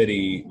the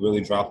city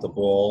really dropped the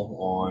ball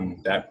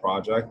on that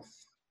project,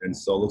 and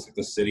so it looks like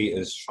the city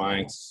is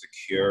trying to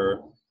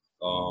secure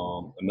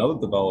another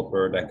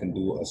developer that can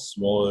do a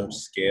smaller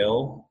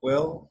scale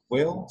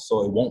wheel.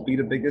 So it won't be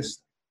the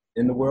biggest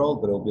in the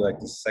world, but it'll be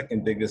like the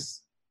second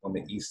biggest on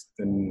the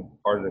eastern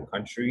part of the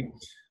country.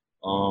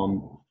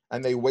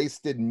 And they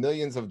wasted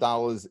millions of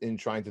dollars in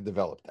trying to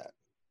develop that.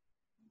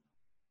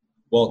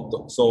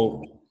 Well,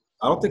 so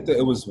I don't think that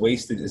it was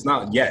wasted. It's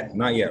not yet,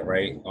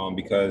 right?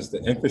 Because the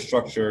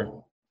infrastructure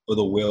for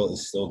the wheel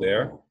is still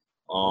there,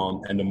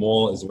 and the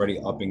mall is already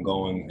up and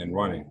going and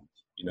running.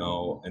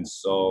 And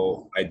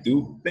so I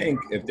do think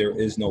if there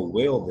is no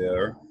wheel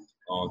there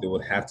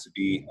would have to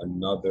be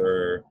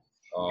another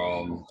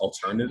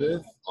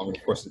alternative. Of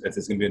course, if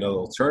there's going to be another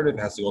alternative,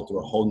 it has to go through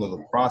a whole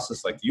nother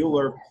process like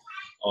Euler.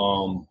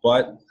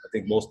 But I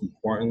think most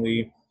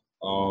importantly,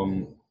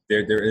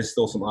 there is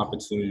still some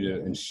opportunity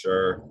to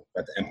ensure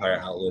that the Empire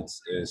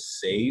Outlets is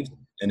saved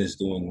and is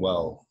doing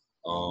well.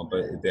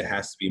 But there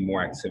has to be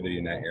more activity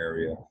in that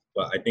area.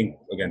 But I think,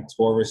 again,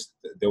 tourists,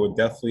 they were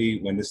definitely,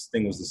 when this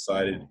thing was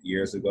decided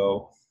years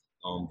ago,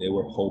 they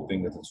were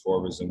hoping that the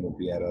tourism would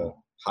be at a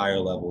higher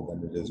level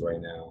than it is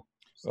right now.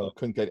 So. Well, it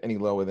couldn't get any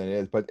lower than it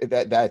is, but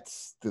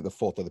that's the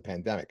fault of the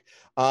pandemic.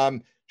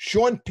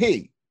 Sean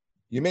P.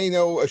 You may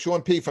know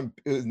Sean P. from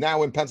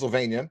now in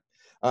Pennsylvania.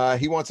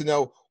 He wants to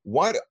know,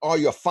 what are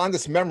your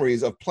fondest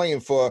memories of playing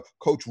for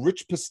Coach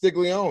Rich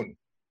Pastiglione?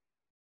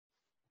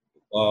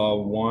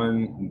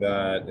 One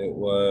that it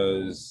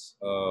was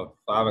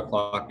 5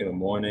 o'clock in the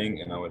morning,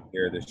 and I would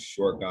hear this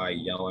short guy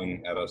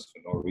yelling at us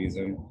for no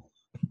reason.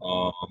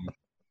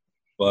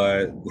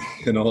 But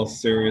in all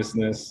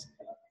seriousness,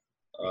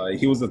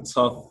 he was a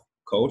tough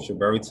coach, a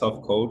very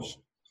tough coach.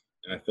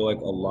 And I feel like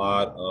a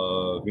lot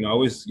of, I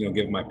always,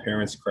 give my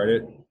parents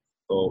credit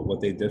for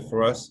what they did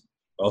for us.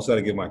 I also got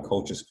to give my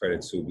coaches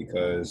credit too,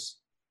 because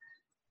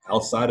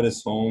outside of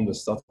this home, the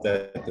stuff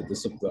that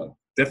the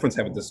different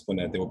type of discipline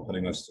that they were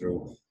putting us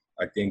through,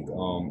 I think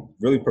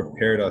really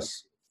prepared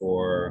us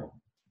for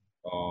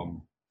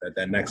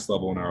that next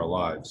level in our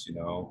lives.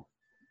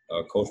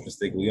 Coach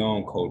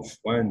Castiglione, Coach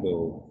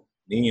Wendell,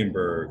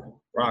 Nienberg,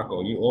 Rocco,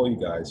 all you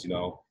guys,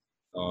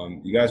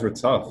 you guys were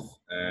tough,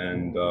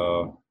 and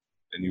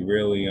you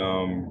really,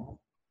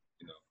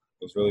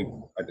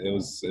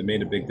 it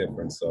made a big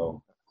difference.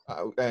 So.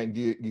 And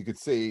you could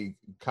see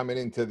coming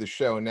into the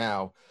show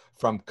now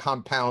from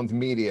Compound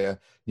Media,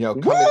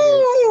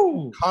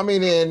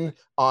 coming in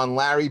on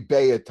Larry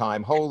Baya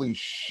time. Holy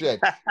shit.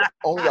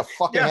 Only a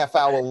fucking half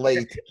hour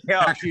late.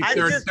 Actually,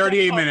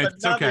 38 minutes.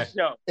 It's okay.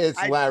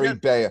 It's Larry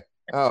Baya.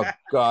 Oh,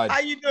 God. How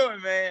you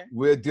doing, man?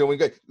 We're doing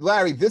good.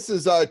 Larry, this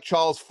is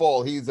Charles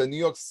Fall. He's a New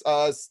York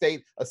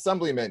State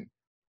Assemblyman.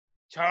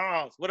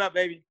 Charles, what up,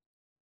 baby?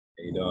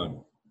 How you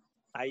doing?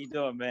 How you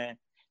doing, man?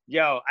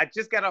 Yo, I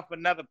just got off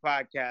another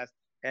podcast,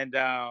 and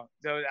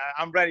so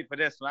I'm ready for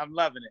this one. I'm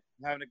loving it.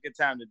 I'm having a good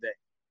time today.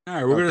 All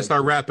right, we're going to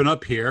start wrapping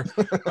up here.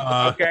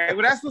 Okay,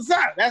 well, that's what's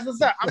up. That's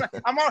what's up.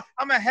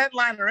 I'm a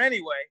headliner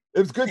anyway.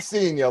 It was good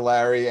seeing you,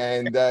 Larry,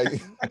 and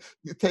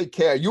you take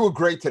care. You were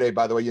great today,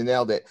 by the way. You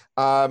nailed it.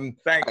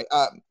 Thanks.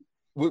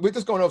 We're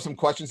just going over some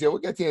questions here.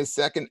 We'll get to you in a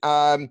second.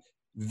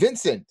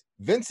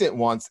 Vincent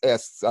once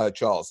asked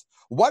Charles,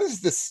 what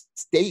is the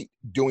state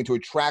doing to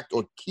attract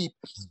or keep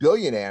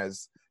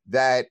billionaires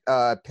that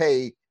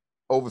pay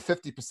over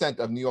 50%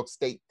 of New York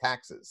State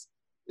taxes?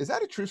 Is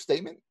that a true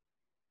statement?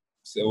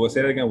 So we'll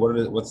say that again.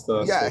 What's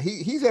the? Yeah,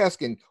 he's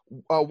asking,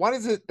 what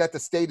is it that the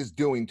state is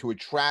doing to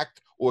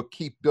attract or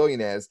keep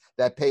billionaires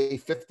that pay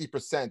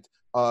 50%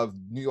 of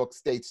New York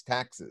State's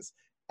taxes?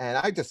 And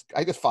I just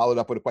followed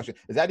up with a question.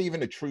 Is that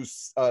even a true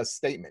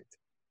statement?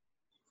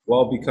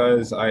 Well,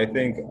 because I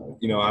think,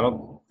 I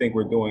don't think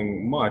we're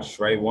doing much,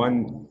 right?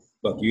 One,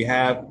 look, you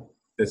have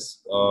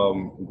this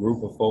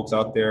group of folks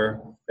out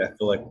there that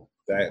feel like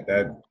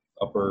that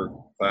upper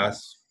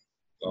class,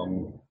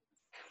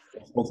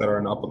 folks that are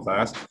in the upper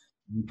class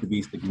need to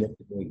be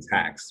significantly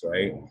taxed,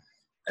 right?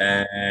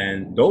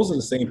 And those are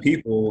the same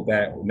people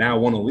that now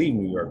want to leave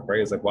New York, right?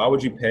 It's like, why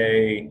would you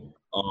pay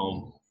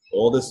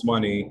all this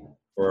money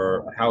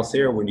for a house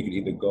here when you can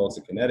either go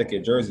to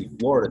Connecticut, Jersey,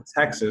 Florida,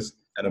 Texas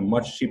at a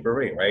much cheaper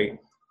rate, right?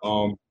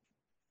 So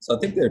I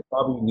think there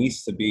probably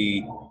needs to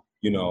be,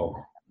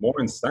 more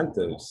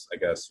incentives, I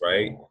guess,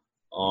 right?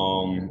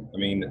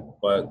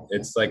 But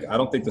it's like, I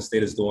don't think the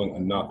state is doing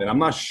enough. And I'm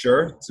not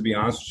sure, to be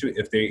honest with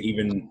you, if they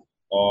even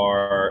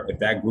are, if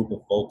that group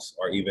of folks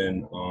are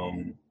even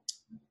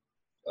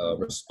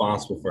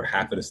responsible for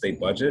half of the state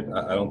budget.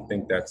 I don't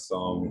think that's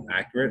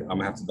accurate. I'm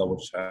gonna have to double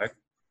check.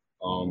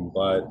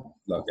 But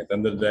look, at the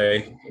end of the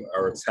day,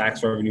 our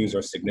tax revenues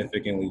are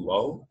significantly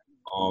low.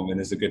 And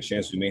there's a good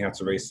chance we may have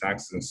to raise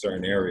taxes in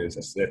certain areas.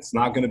 It's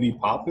not gonna be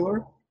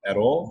popular at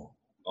all.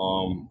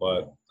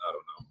 But I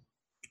don't know.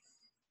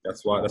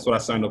 That's what I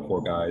signed up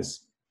for,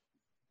 guys.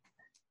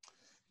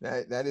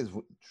 That is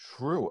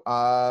true.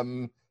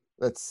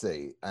 Let's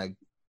see. I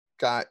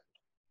got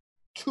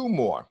two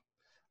more.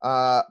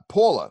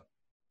 Paula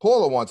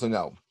wants to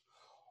know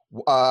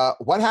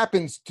what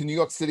happens to New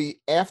York City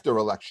after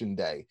Election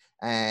Day,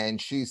 and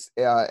she's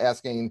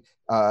asking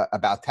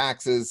about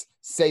taxes,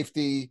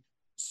 safety,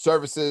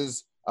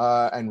 services,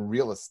 and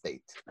real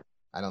estate.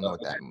 I don't know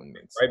what that one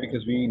means. Right,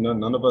 because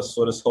none of us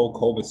saw this whole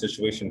COVID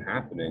situation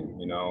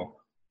happening,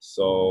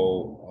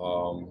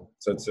 So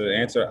to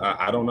answer,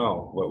 I don't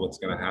know what's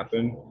going to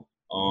happen.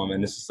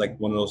 And this is like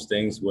one of those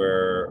things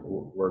where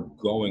we're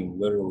going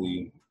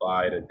literally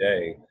by the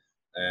day.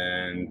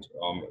 And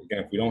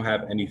again, if we don't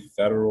have any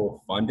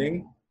federal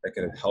funding that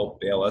could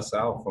help bail us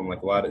out from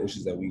like a lot of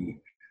issues that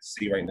we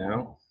see right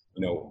now,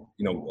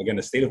 again,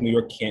 the state of New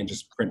York can't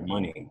just print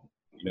money.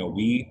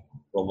 We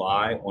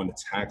rely on the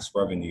tax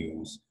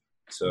revenues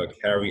to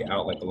carry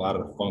out like a lot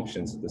of the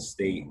functions that the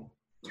state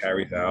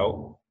carries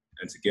out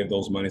and to give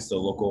those monies to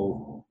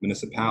local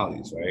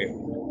municipalities, right?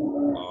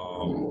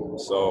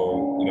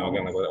 So,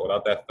 again, like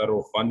without that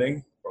federal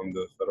funding from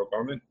the federal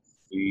government,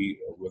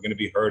 we're going to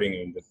be hurting,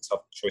 and the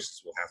tough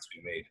choices will have to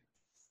be made.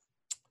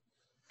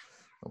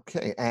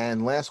 Okay,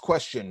 and last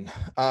question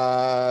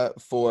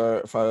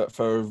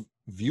for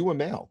viewer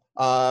mail.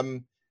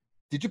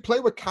 Did you play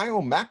with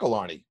Kyle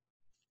McAlarney?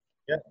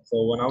 Yeah.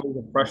 So when I was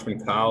a freshman,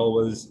 Kyle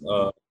was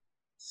a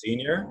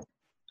senior,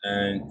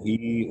 and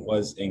he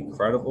was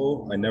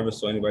incredible. I never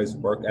saw anybody's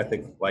work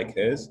ethic like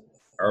his.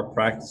 Our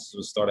practice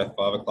would start at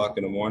 5 o'clock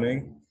in the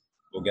morning.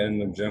 We'll get in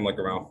the gym like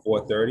around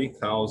 4:30.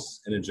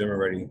 Kyle's in the gym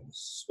already,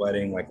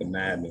 sweating like a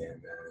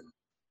madman,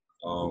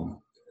 man.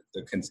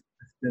 The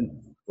consistent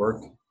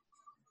work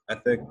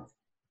ethic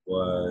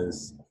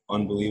was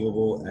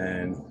unbelievable,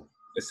 and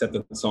it set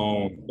the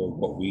tone for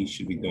what we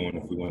should be doing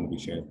if we want to be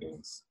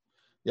champions.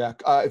 Yeah.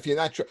 If you're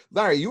not sure,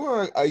 Larry,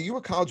 are you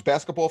a college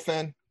basketball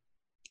fan?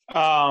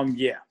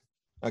 Yeah.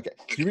 Okay.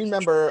 Do you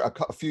remember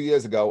a few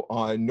years ago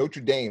on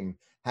Notre Dame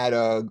had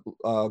a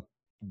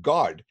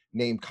guard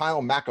named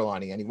Kyle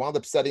McElhenney, and he wound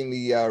up setting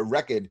the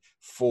record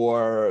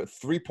for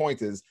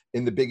 3-pointers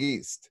in the Big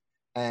East.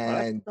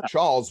 And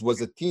Charles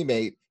was a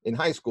teammate in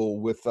high school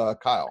with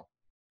Kyle.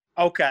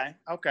 Okay.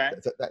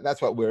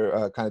 That's what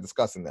we're kind of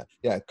discussing there.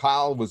 Yeah,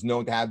 Kyle was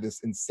known to have this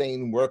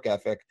insane work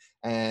ethic,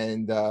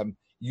 and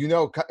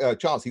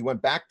Charles, he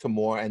went back to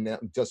Moore and then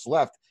just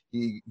left.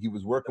 He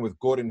was working with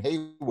Gordon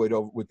Hayward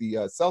over with the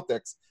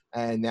Celtics,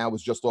 and now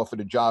was just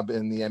offered a job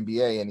in the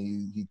NBA, and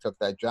he took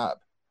that job.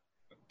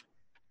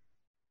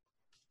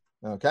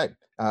 Okay,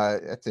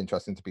 that's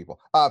interesting to people.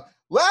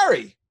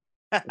 Larry,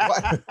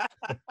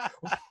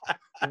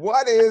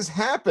 what is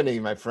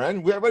happening, my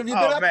friend? What have you been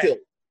up to?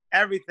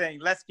 Everything.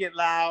 Let's Get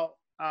Loud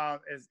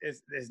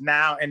is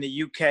now in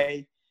the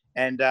UK,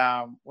 and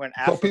when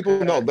Africa, so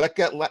people know,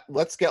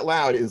 Let's Get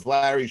Loud is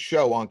Larry's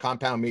show on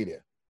Compound Media,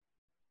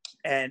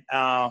 and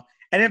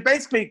then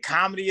basically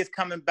comedy is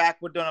coming back.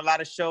 We're doing a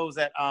lot of shows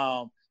at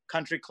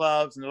country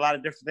clubs and a lot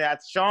of different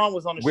things. Sean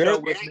was on the show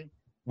with me.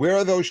 Where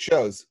are those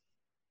shows?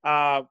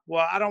 Well,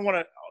 I don't want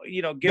to,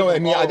 give. No, I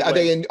mean,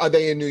 are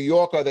they in New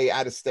York? Or are they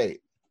out of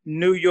state?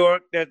 New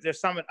York. There's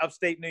some in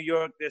upstate New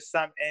York. There's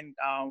some in.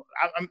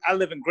 I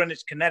live in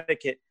Greenwich,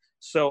 Connecticut.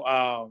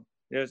 So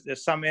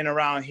there's some in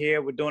around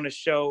here. We're doing a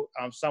show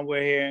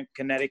somewhere here in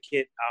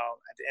Connecticut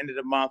at the end of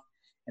the month,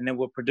 and then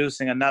we're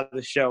producing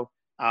another show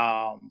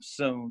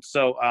soon.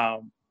 So,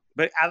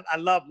 but I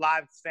love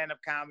live stand-up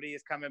comedy.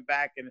 Is coming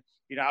back, and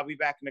I'll be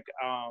back in the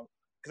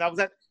because I was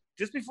at.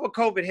 Just before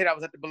COVID hit, I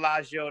was at the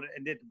Bellagio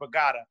and did the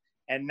Borgata,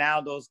 and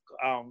now those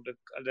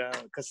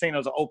the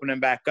casinos are opening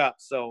back up.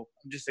 So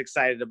I'm just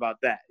excited about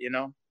that,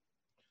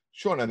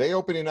 Sean, are they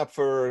opening up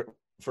for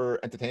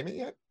entertainment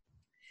yet?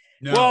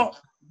 No. Well,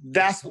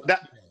 that's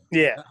that.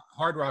 Yeah.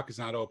 Hard Rock is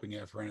not open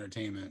yet for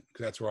entertainment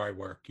because that's where I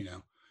work.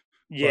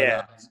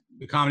 Yeah. But,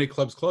 the comedy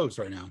club's closed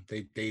right now.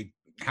 They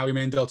Howie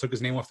Mandel took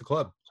his name off the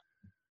club.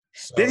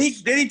 So, did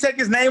he take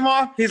his name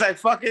off? He's like,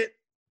 fuck it.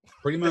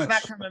 Pretty much. It's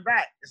not coming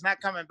back. It's not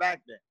coming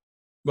back then.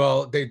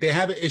 Well, they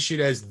have it issued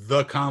as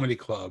The Comedy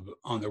Club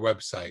on their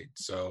website.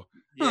 So,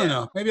 I don't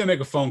know. Maybe I'll make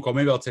a phone call.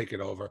 Maybe I'll take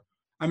it over.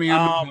 I mean,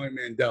 I'm Howie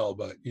Mandel,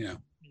 but,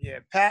 Yeah,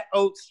 Pat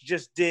Oates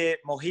just did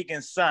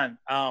Mohegan Sun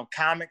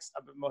comics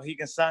up at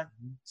Mohegan Sun.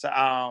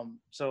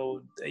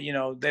 So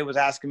they was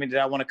asking me, did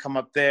I want to come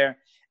up there?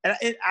 And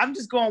I'm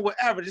just going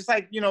wherever. Just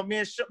like, me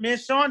and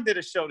Sean did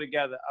a show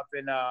together up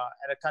in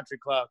at a country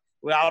club.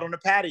 We're out on the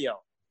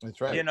patio. That's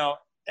right.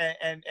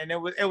 And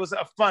it was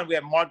a fun. We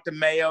had Mark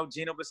DeMeo,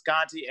 Gino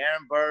Visconti,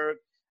 Aaron Berg.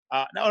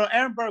 No,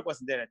 Aaron Berg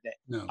wasn't there that day.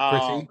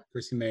 No,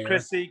 Chrissy Mayer.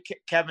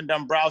 Kevin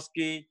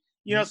Dombrowski.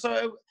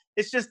 So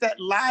it's just that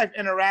live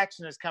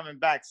interaction is coming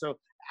back. So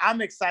I'm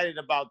excited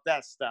about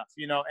that stuff,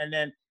 and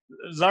then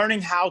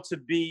learning how to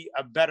be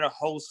a better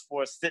host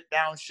for a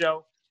sit-down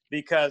show,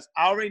 because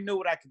I already knew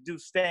what I could do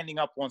standing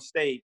up on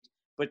stage.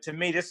 But to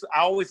me, I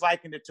always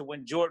likened it to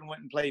when Jordan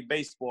went and played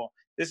baseball.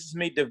 This is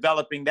me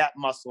developing that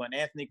muscle. And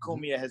Anthony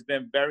Cumia has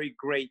been very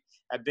great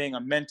at being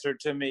a mentor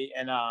to me,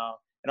 and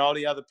all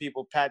the other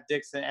people, Pat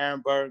Dixon,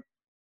 Aaron Berg,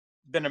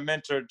 been a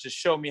mentor to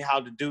show me how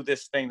to do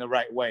this thing the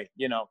right way,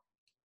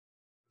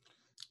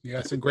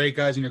 Yeah, some great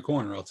guys in your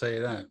corner, I'll tell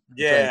you that.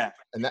 Yeah.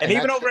 And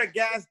even over at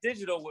Gas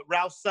Digital with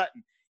Ralph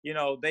Sutton,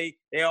 they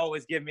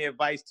always give me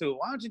advice too.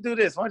 Why don't you do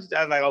this? I was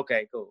like,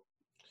 okay, cool.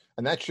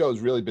 And that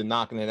show's really been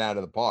knocking it out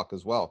of the park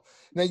as well.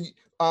 Now,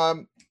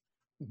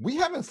 we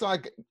haven't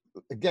started,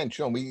 again,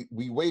 Sean, we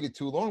waited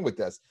too long with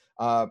this.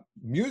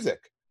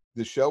 Music.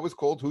 The show is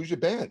called Who's Your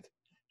Band?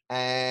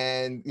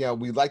 And,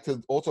 we like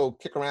to also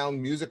kick around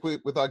music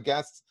with our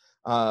guests.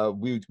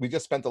 We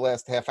just spent the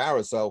last half hour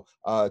or so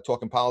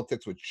talking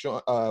politics with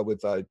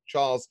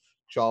Charles.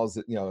 Charles,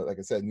 like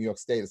I said, New York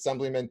State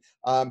Assemblyman.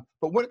 But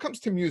when it comes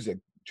to music,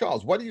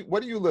 Charles, what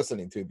are you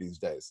listening to these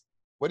days?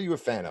 What are you a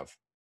fan of?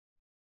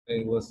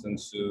 I listen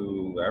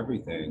to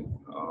everything.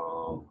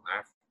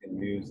 African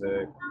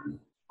music,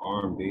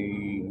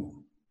 R&B.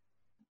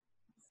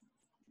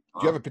 Do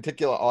you have a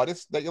particular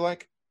artist that you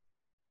like?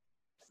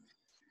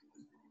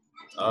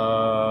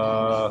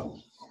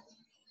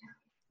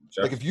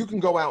 Like if you can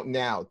go out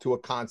now to a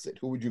concert,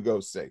 who would you go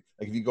see?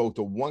 Like if you go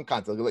to one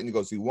concert, they're letting you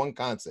go see one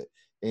concert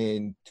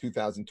in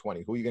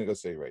 2020, who are you going to go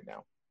see right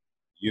now?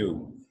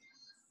 You.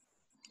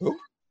 Who?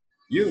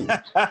 You.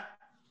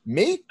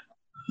 Me?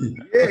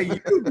 Yeah,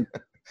 you.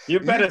 You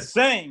better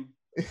sing.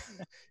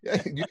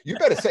 Yeah, you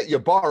better set your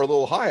bar a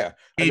little higher.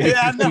 Save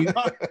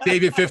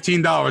you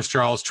 $15,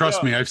 Charles.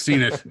 Trust me, I've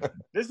seen it.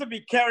 This would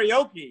be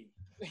karaoke.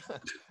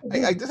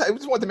 I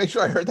just wanted to make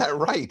sure I heard that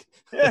right.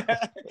 I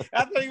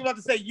thought you were about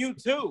to say you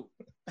too.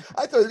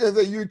 I thought you were going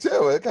to say you too.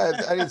 Okay,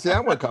 I didn't see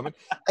that one coming.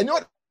 And you know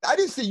what? I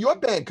didn't see your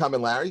band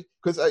coming, Larry,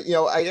 because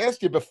I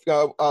asked you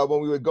before,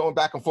 when we were going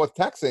back and forth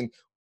texting,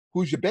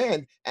 who's your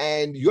band?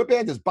 And your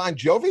band is Bon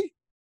Jovi?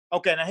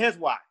 Okay, now here's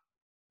why.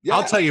 Yeah.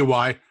 I'll tell you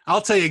why.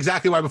 I'll tell you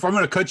exactly why. Before I'm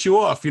going to cut you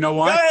off. You know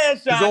why? Go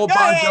ahead,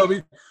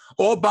 Sean.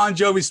 All Bon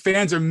Jovi's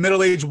fans are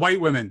middle-aged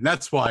white women.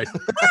 That's why.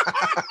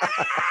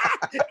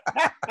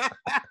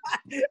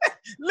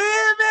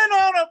 Living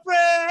on a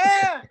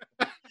prayer.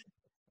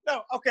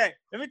 No, okay.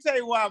 Let me tell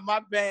you why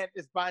my band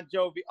is Bon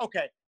Jovi.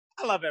 Okay,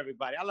 I love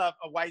everybody. I love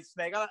a White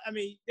Snake. I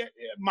mean,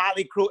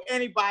 Motley Crue,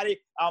 anybody,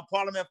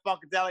 Parliament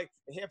Funkadelic,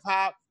 hip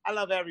hop. I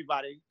love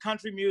everybody.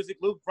 Country music,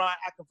 Luke Bryan.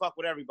 I can fuck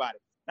with everybody.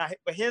 Now,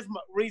 but here's my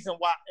reason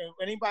why. And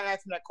when anybody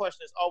asks me that question,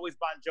 it's always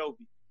Bon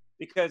Jovi,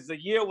 because the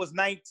year was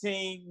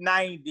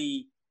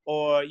 1990,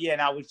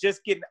 and I was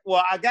just getting.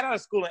 Well, I got out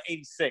of school in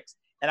 '86,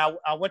 and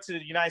I went to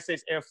the United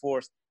States Air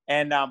Force,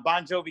 and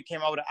Bon Jovi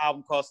came out with an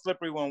album called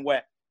 "Slippery When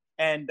Wet."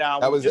 And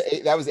that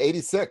was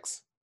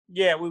 86.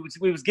 Yeah,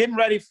 we was getting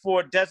ready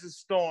for Desert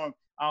Storm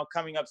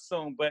coming up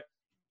soon, but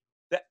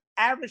the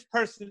average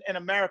person in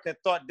America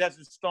thought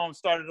Desert Storm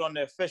started on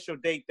the official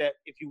date that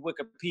if you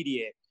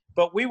Wikipedia it.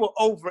 But we were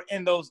over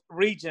in those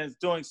regions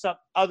doing some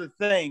other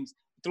things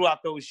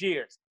throughout those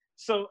years.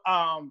 So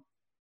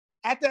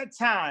at that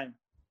time,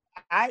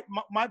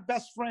 my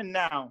best friend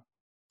now,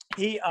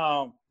 he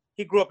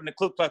grew up in the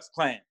Ku Klux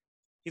Klan.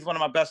 He's one of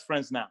my best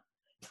friends now.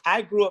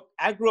 I grew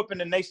up in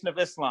the Nation of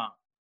Islam.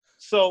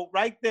 So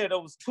right there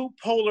was two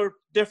polar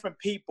different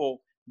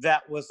people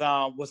that was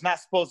not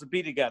supposed to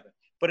be together.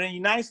 But in the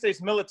United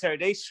States military,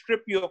 they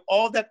strip you of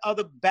all that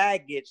other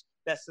baggage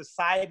that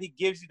society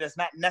gives you that's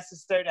not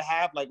necessary to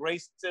have, like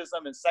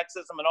racism and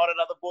sexism and all that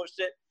other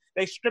bullshit.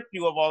 They strip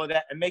you of all of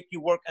that and make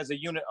you work as a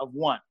unit of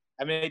one.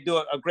 I mean, they do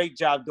a great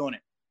job doing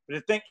it. But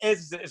the thing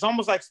is, it's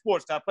almost like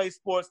sports. I play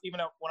sports. Even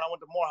when I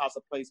went to Morehouse,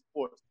 I played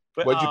sports.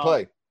 But, what'd you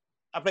play?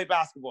 I played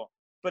basketball.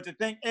 But the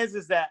thing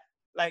is that,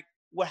 like,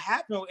 what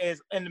happened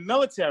is in the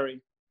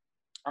military,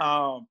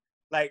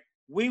 like,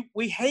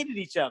 we hated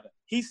each other.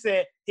 He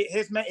said,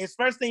 his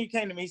first thing he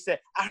came to me, he said,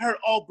 I heard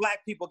all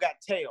black people got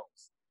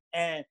tails.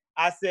 And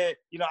I said,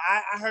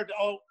 I heard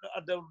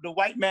the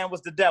white man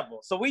was the devil.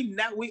 So we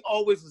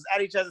always was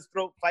at each other's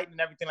throat, fighting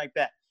and everything like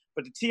that.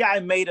 But the TI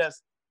made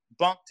us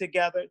bunk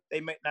together.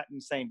 They made, not in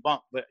the same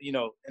bunk, but, in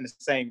the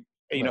same,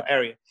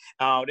 area.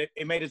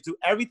 They made us do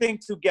everything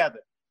together.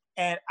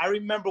 And I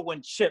remember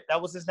when Chip,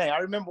 that was his name. I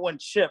remember when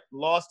Chip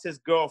lost his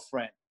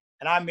girlfriend.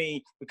 And I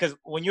mean, because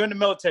when you're in the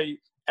military,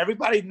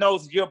 everybody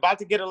knows you're about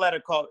to get a letter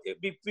called.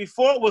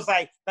 Before it was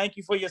like, thank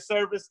you for your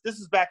service. This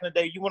is back in the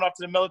day. You went off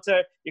to the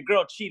military, your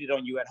girl cheated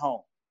on you at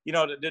home.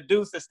 The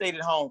dudes that stayed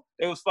at home,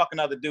 they was fucking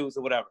other dudes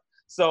or whatever.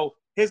 So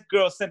his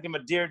girl sent him a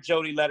Dear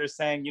Jody letter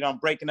saying, I'm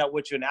breaking up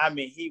with you. And I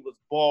mean, he was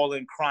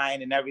bawling,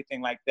 crying and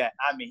everything like that.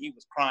 I mean, he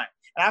was crying.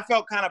 And I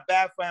felt kind of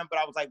bad for him, but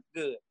I was like,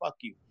 good, fuck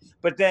you.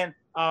 But then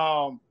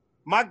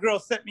my girl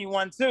sent me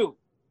one too.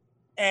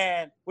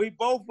 And we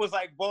both was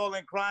like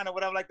bawling, crying or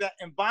whatever like that.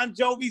 And Bon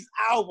Jovi's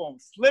album,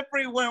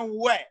 Slippery When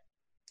Wet,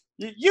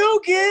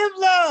 you give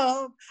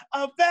love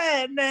a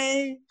bad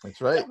name.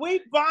 That's right.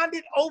 We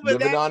bonded over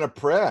Living on a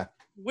prayer.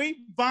 We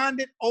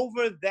bonded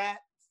over that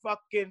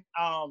fucking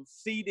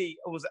CD.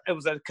 It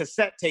was a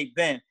cassette tape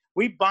then.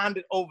 We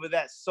bonded over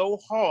that so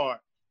hard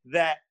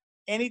that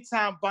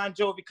anytime Bon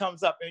Jovi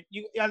comes up, and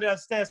you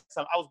understand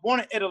something, I was born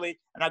in Italy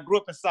and I grew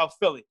up in South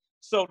Philly.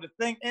 So the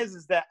thing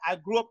is that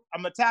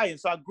I'm Italian,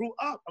 so I grew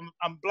up,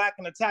 I'm black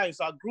and Italian,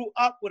 so I grew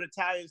up with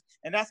Italians,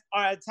 and that's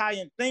our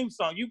Italian theme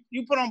song.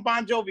 You put on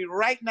Bon Jovi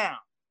right now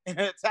in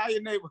an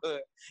Italian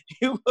neighborhood.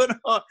 You put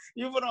on,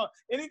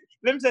 let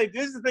me tell you,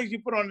 this is the things you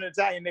put on in an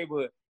Italian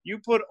neighborhood. You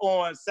put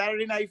on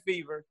Saturday Night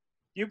Fever,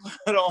 you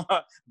put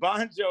on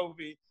Bon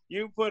Jovi,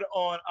 you put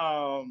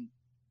on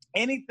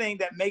anything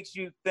that makes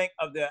you think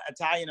of the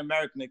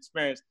Italian-American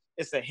experience,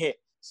 it's a hit.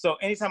 So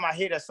anytime I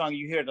hear that song,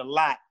 you hear it a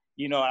lot.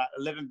 I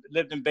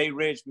lived in Bay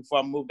Ridge before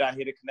I moved out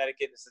here to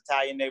Connecticut. It's an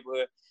Italian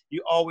neighborhood.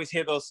 You always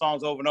hear those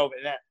songs over and over.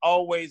 And that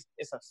always,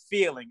 it's a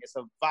feeling, it's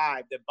a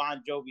vibe that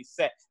Bon Jovi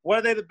set.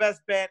 Were they the best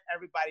band?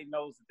 Everybody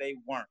knows that they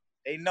weren't.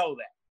 They know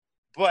that.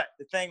 But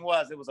the thing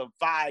was, it was a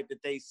vibe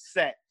that they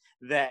set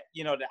that,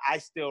 that I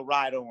still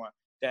ride on,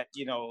 that,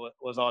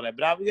 was all that.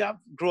 But I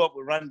grew up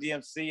with Run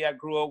DMC. I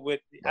grew up with,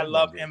 I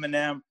love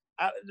Eminem.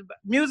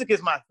 Music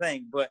is my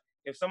thing. But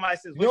if somebody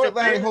says,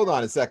 Larry, hold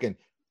on a second.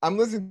 I'm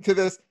listening to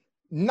this.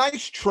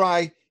 Nice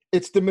try.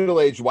 It's the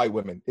middle-aged white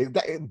women.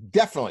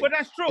 Definitely. But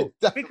that's true.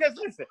 Because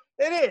listen,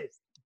 it is.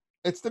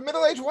 It's the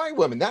middle-aged white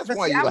women. That's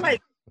why you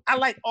like. I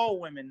like all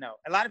women, though.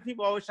 A lot of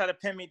people always try to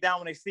pin me down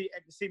when they see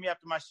me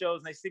after my shows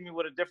and they see me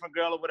with a different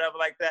girl or whatever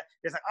like that.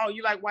 It's like, oh,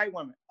 you like white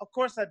women? Of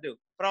course I do.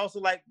 But I also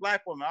like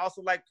black women. I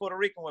also like Puerto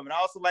Rican women. I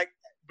also like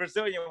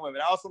Brazilian women.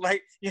 I also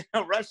like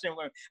Russian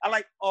women. I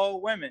like all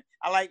women.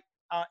 I like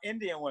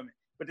Indian women.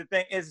 But the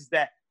thing is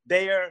that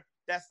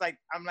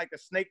I'm like a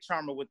snake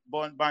charmer with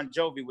Bon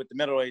Jovi with the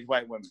middle-aged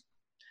white women.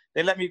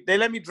 They let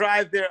me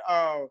drive their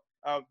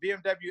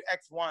BMW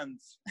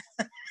X1s.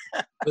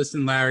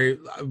 Listen, Larry,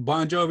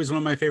 Bon Jovi is one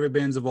of my favorite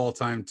bands of all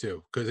time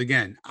too. Because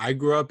again, I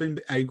grew up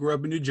in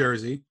New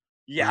Jersey.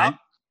 Yeah. Right?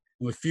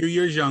 I'm a few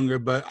years younger,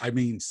 but I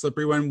mean,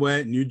 Slippery When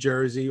Wet, New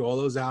Jersey, all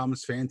those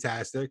albums,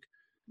 fantastic.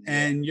 Yeah.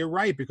 And you're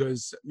right,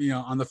 because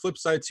on the flip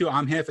side too,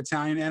 I'm half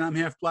Italian and I'm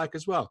half black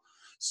as well.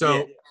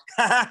 So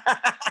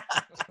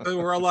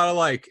we're a lot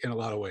alike in a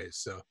lot of ways.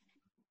 So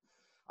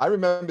I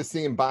remember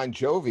seeing Bon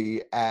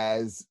Jovi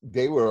as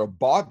they were a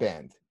bar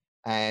band.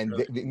 And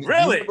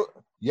Really?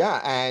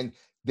 Yeah, and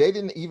they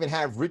didn't even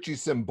have Richie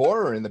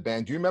Sambora in the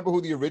band. Do you remember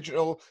who the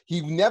original?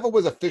 He never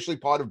was officially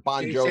part of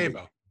Bon Dave Jovi.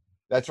 Sabo.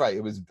 That's right.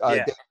 It was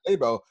Yeah. Dave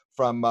Sabo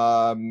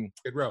from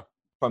Skid Row.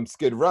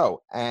 Skid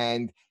Row,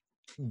 and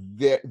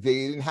they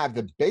didn't have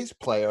the bass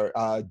player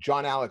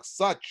John Alex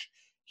Such.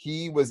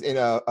 He was in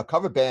a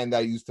cover band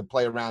that used to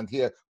play around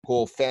here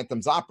called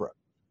Phantom's Opera,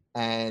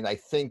 and I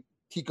think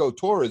Tico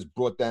Torres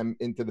brought them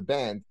into the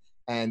band,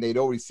 and they'd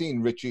already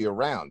seen Richie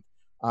around.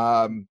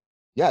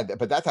 Yeah,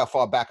 but that's how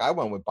far back I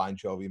went with Bon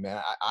Jovi,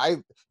 man. I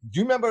do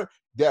you remember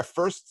their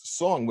first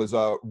song was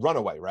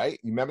 "Runaway," right?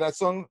 You remember that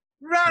song?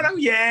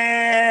 Runaway,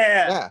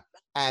 yeah. Yeah,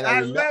 and I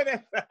love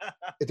it.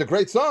 it's a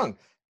great song,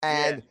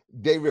 and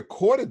they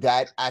recorded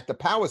that at the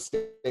power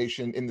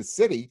station in the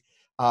city.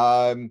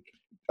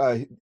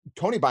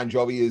 Tony Bon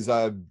Jovi is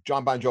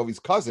John Bon Jovi's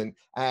cousin,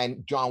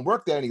 and John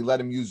worked there, and he let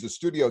him use the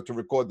studio to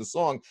record the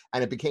song,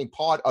 and it became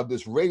part of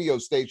this radio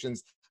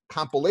station's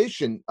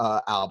compilation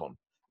album.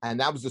 And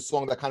that was the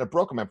song that kind of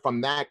broke them. And from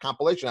that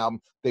compilation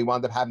album, they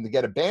wound up having to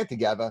get a band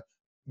together.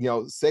 You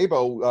know,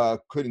 Sabo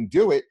couldn't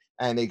do it,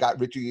 and they got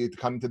Richie to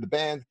come into the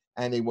band,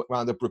 and they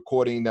wound up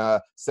recording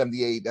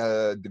 78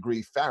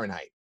 Degree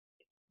Fahrenheit.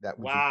 That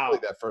was really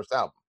their first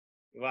album.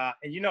 Wow.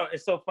 And you know,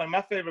 it's so fun.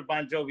 My favorite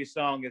Bon Jovi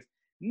song is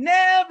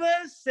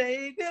Never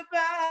Say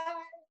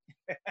Goodbye.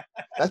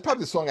 That's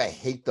probably the song I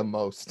hate the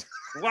most.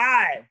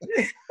 Why?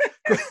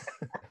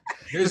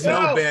 There's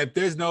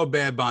no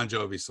bad Bon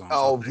Jovi songs.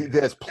 Oh,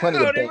 there's plenty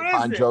of bad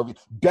Bon Jovi.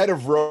 Bed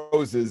of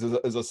Roses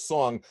is a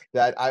song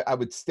that I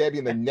would stab you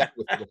in the neck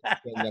with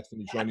next to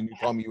me, Sean, and you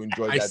told me you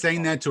enjoyed that. I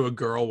sang that to a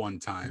girl one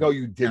time. No,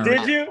 you didn't.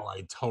 Did you? Oh,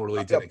 I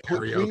totally did it.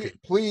 Karaoke.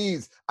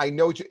 Please, I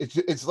know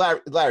it's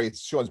Larry.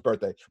 It's Sean's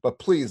birthday, but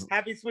please.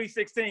 Happy Sweet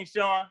 16,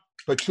 Sean.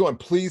 But Sean,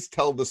 please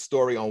tell the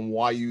story on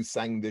why you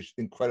sang this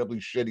incredibly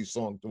shitty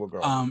song to a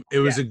girl. It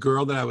was a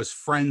girl that I was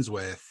friends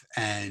with,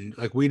 and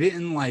like we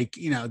didn't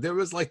there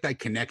was like that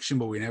connection,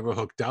 but we never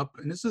hooked up.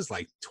 And this was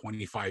like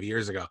 25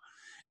 years ago.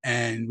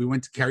 And we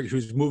went to Cary. She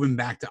was moving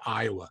back to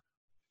Iowa,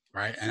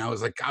 right? And I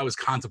was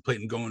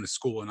contemplating going to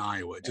school in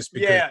Iowa just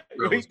because. Yeah,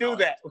 we do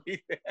that.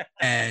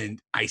 And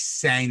I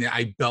sang that.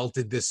 I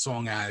belted this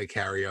song out of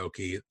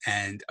karaoke.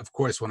 And of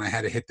course, when I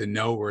had to hit the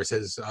note where it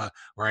says,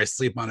 where I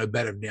sleep on a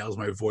bed of nails,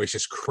 my voice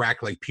just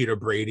cracked like Peter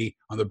Brady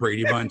on the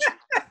Brady Bunch.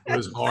 It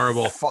was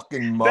horrible.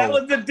 Fucking Mo. That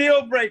was the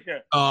deal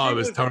breaker. Oh, it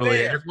was totally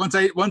there. Once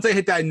I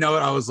hit that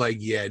note, I was like,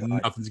 yeah,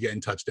 nothing's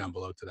getting touched down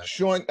below today.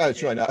 Sean,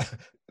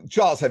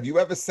 Charles, have you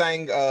ever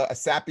sang a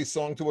sappy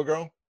song to a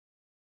girl?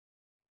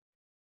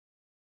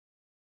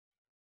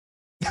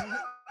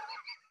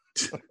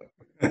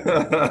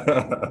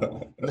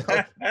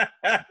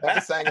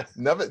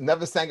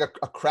 Never sang a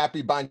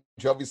crappy Bon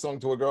Jovi song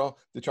to a girl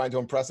to try to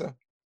impress her?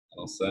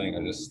 I was saying,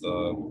 I just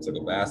took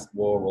a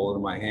basketball, rolled it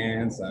in my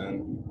hands,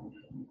 and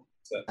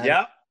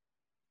yeah.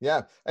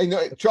 Yeah. Hey,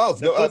 no, Charles.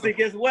 The pussy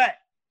gets wet.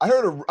 I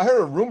heard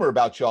a rumor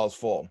about Charles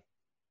Fall,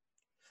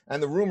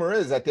 and the rumor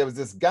is that there was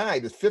this guy,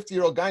 this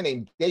 50-year-old guy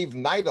named Dave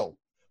Neidl,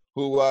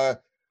 who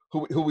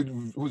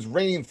was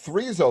raining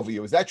threes over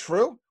you. Is that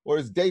true, or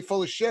is Dave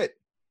full of shit?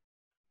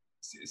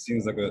 It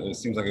seems like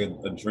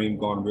a dream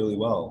gone really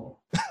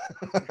well.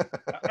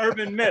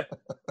 Urban myth.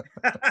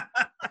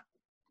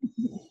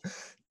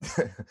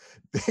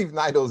 Dave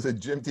Neidl is a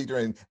gym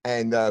teacher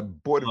and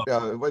board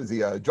what is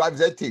he?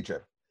 Driver's ed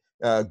teacher.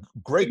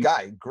 Great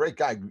guy.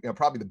 You know,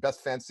 probably the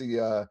best fancy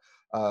guy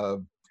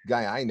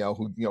I know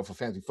who for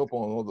fantasy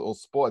football and all the old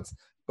sports.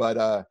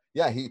 But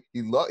yeah, he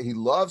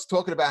loves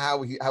talking about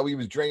how he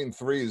was draining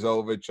threes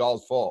over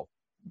Charles Fall.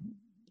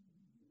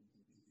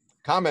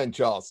 Comment,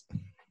 Charles.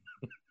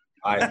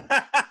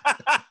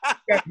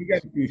 He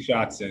got a few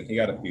shots in.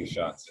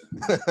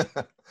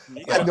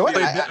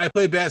 I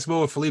played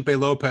basketball with Felipe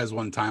Lopez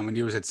one time when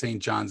he was at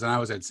St. John's and I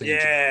was at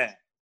St. John's.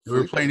 We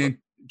were playing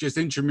just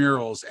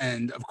intramurals,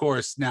 and of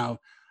course now,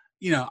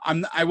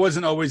 I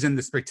wasn't always in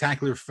the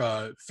spectacular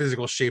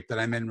physical shape that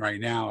I'm in right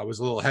now. I was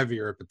a little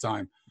heavier at the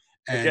time,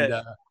 and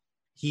so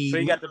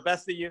he got the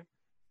best of you.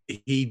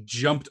 He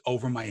jumped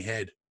over my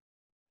head.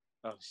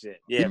 Oh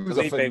shit! Yeah, he was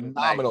Felipe a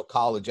phenomenal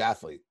college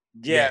athlete.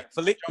 Yeah,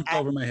 Felipe jumped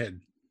over my head.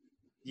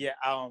 Yeah,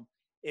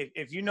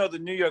 if you know the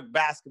New York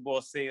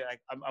basketball scene, like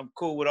I'm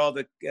cool with all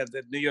the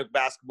New York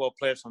basketball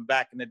players from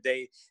back in the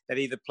day that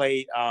either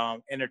played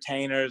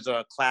entertainers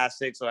or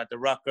classics or at the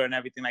Rucker and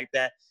everything like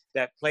that.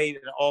 That played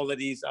in all of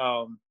these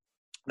the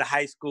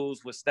high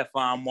schools with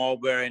Stephon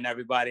Marbury and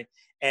everybody,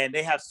 and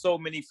they have so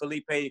many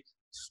Felipe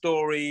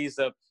stories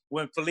of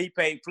when Felipe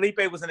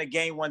was in a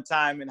game one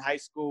time in high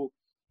school,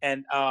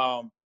 and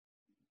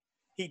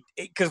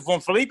because when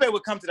Felipe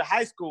would come to the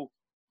high school,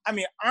 I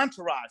mean,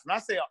 entourage. When I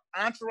say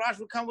entourage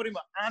would come with him,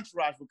 an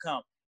entourage would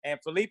come. And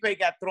Felipe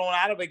got thrown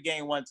out of a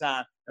game one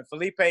time, and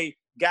Felipe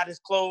got his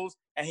clothes,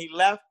 and he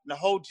left, and the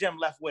whole gym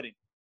left with him.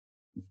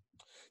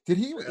 Did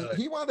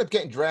he wound up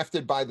getting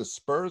drafted by the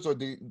Spurs, or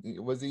did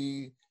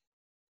he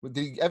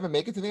ever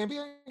make it to the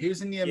NBA? He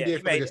was in the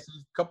NBA for like a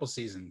couple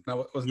seasons.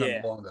 No, it wasn't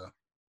that long though.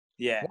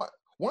 Yeah.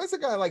 Why does a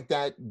guy like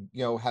that,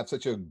 have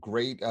such a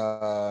great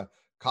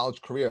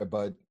college career,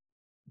 but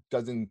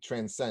doesn't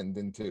transcend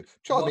into. A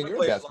Charles, lot I mean, of you're a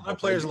players, basketball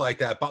player. like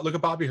that. But look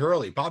at Bobby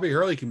Hurley. Bobby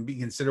Hurley can be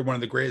considered one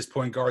of the greatest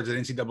point guards in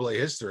NCAA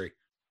history,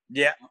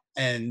 Yeah.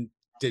 and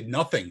did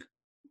nothing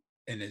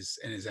in his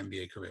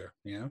NBA career.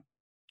 You know.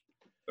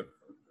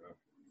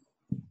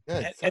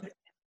 Yeah, And,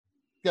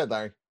 yeah,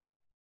 Larry.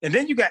 and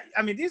then you got,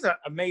 I mean, these are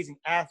amazing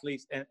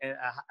athletes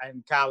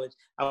in college.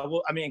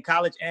 In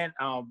college and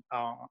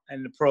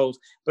in the pros.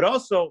 But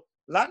also,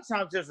 a lot of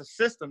times there's a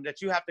system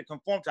that you have to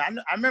conform to. I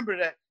remember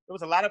that there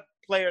was a lot of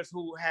players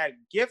who had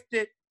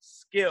gifted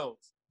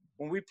skills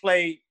when we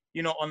played,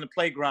 you know, on the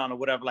playground or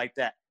whatever like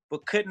that,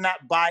 but could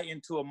not buy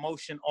into a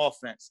motion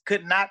offense,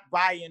 could not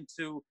buy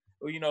into,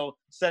 you know,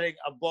 setting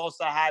a ball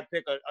side high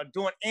pick or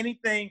doing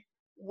anything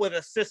with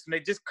a system. They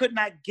just could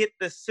not get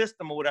the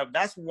system or whatever.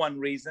 That's one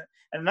reason.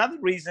 And another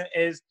reason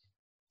is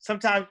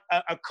sometimes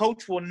a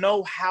coach will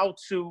know how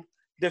to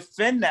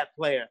defend that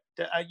player,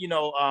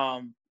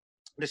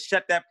 to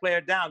shut that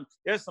player down.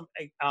 There's some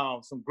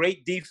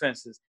great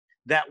defenses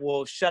that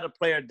will shut a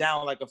player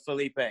down like a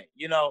Felipe,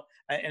 you know,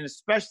 and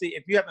especially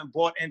if you haven't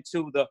bought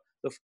into the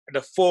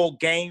full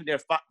game, there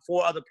are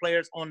 4 other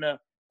players on the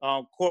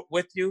court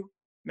with you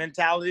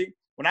mentality.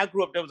 When I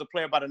grew up, there was a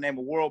player by the name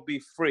of World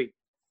B. Free.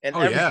 And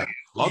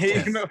love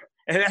you know,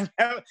 and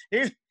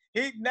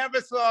he never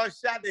saw a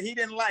shot that he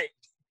didn't like.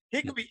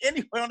 He could be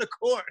anywhere on the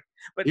court,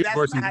 but he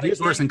was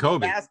worse than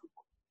Kobe.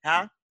 Basketball.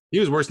 Huh? He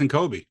was worse than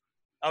Kobe.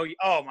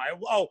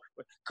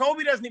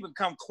 Kobe doesn't even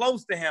come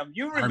close to him.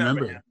 You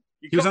remember him.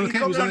 He was on the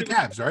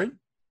Cavs, right?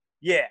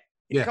 Yeah.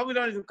 Yeah. Kobe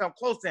don't even come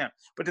close to him.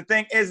 But the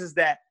thing is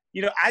that,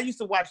 you know, I used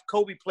to watch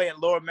Kobe play at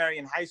Lower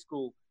Merion High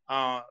School.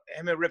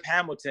 Him and Rip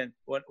Hamilton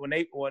when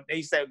they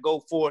used to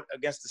go forward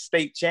against the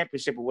state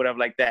championship or whatever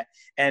like that,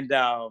 and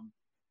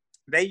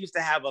they used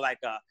to have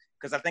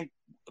because I think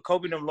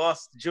Kobe them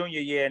lost junior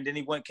year and then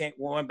he went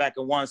back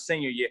and won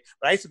senior year.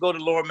 But I used to go to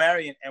Lower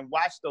Merion and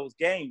watch those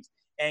games,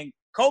 and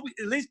Kobe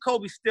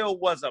still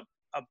was a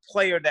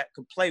player that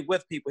could play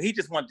with people. He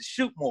just wanted to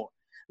shoot more.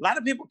 A lot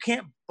of people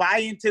can't buy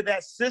into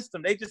that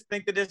system. They just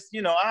think that it's,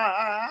 you know,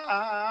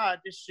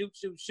 just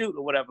shoot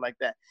or whatever like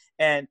that.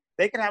 And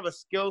they can have a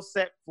skill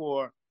set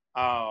for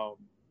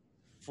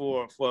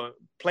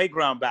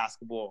playground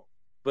basketball,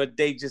 but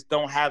they just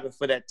don't have it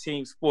for that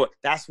team sport.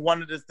 That's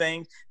one of the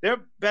things. There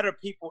are better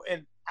people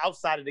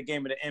outside of the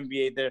game of the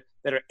NBA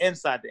that are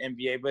inside the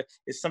NBA, but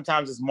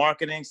sometimes it's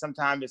marketing,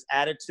 sometimes it's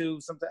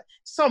attitude, sometimes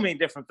so many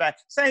different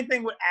factors. Same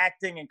thing with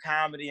acting and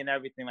comedy and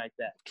everything like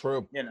that.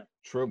 True. You know.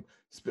 True.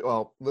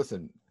 Well,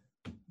 listen,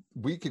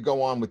 we could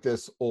go on with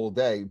this all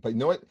day, but you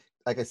know what?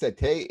 Like I said,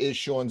 today is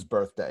Sean's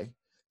birthday.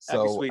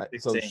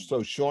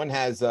 So Sean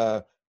has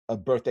a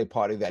birthday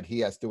party that he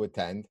has to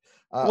attend.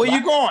 Where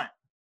you going?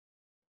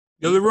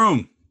 The other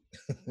room.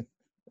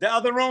 The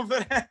other room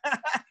for that?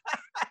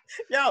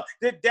 Yo,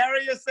 did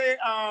Darius say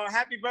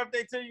happy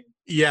birthday to you?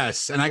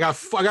 Yes, and I got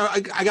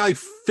like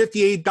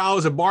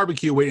 $58 of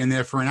barbecue waiting in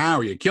there for an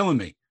hour. You're killing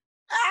me.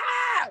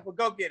 Well,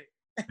 go get it.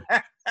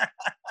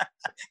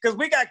 Because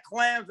we got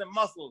clams and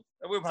mussels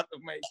that we're about to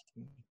make.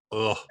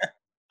 Ugh.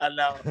 I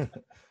know.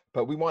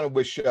 But we want to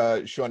wish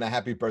Sean a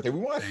happy birthday. We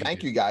want to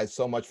thank you guys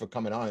so much for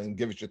coming on and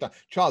give us your time.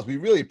 Charles, we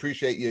really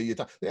appreciate your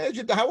time.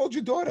 How old's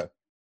your daughter?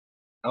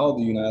 How old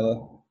are you,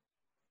 Nyla?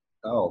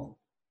 How old?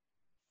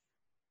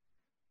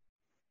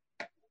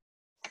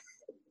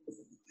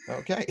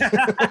 Okay.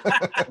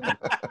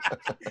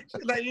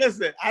 She's like,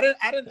 listen, I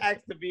didn't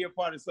ask to be a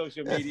part of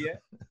social media.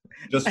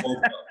 Just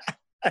woke up.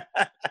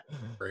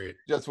 Great.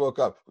 Just woke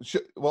up.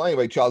 Well,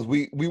 anyway, Charles,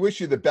 we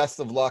wish you the best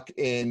of luck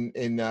in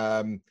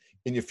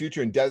your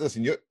future endeavors.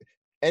 And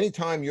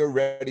anytime you're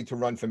ready to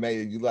run for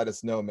mayor, you let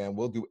us know, man.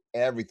 We'll do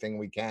everything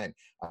we can.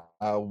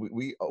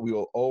 We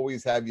will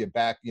always have your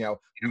back. You know,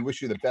 we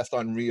wish you the best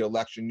on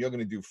re-election. You're going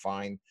to do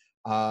fine.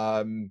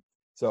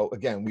 So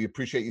again, we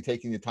appreciate you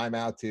taking your time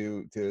out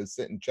to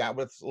sit and chat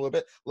with us a little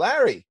bit.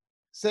 Larry,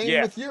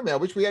 same with you, man. I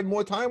wish we had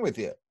more time with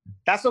you.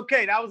 That's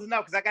okay. That was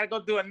enough because I got to go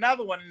do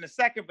another one in a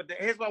second. But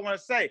here's what I want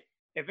to say.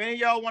 If any of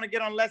y'all want to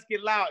get on Let's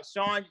Get Loud,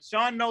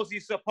 Sean knows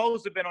he's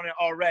supposed to have been on it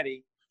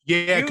already.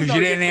 Yeah, because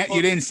you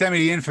didn't send me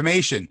the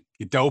information.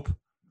 You dope.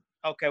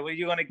 Okay, well,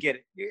 you're gonna get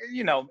it.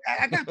 You know,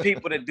 I got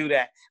people that do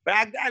that. But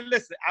I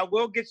listen. I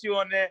will get you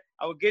on there.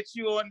 I will get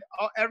you on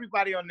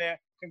everybody on there.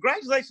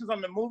 Congratulations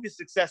on the movie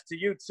success to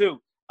you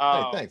too.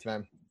 Hey, thanks,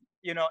 man.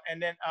 You know,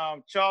 and then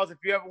Charles, if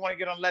you ever want to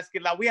get on Let's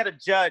Get Loud, we had a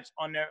judge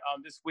on there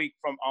this week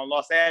from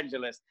Los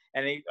Angeles,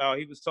 and he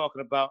was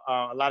talking about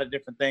a lot of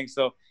different things.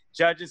 So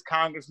judges,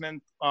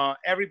 congressmen,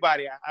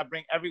 everybody, I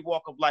bring every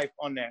walk of life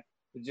on there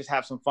to just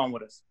have some fun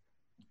with us.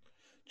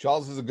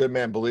 Charles is a good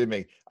man, believe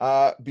me.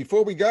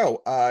 Before we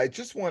go, I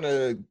just want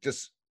to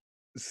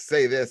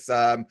say this.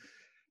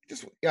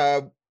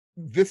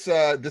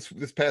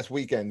 This past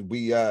weekend,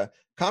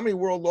 Comedy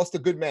World lost a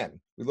good man.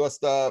 We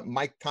lost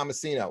Mike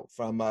Tomasino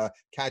from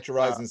Catch a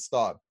Rising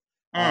Star.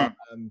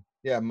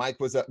 Mike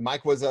was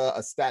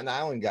a Staten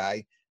Island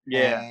guy.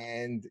 Yeah,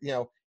 and you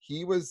know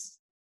he was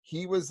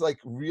like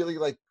really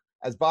like,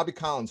 as Bobby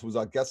Collins, who was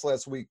our guest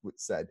last week,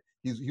 said,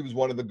 he was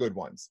one of the good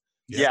ones.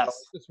 Yes.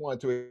 I just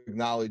wanted to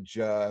acknowledge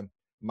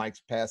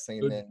Mike's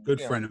passing. Good, and then,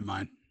 good friend of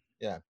mine.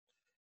 Yeah.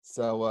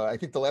 So I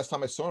think the last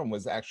time I saw him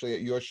was actually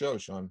at your show,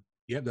 Sean.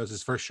 Yep, that was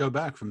his first show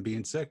back from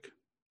being sick.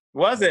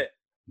 Was it?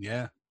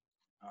 Yeah.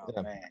 Oh,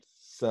 Yeah. man.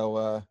 So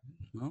Well,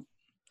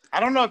 I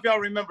don't know if y'all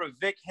remember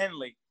Vic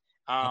Henley.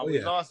 We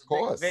yeah, lost of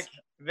course.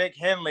 Vic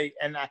Henley,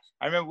 and I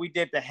remember we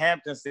did the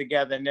Hamptons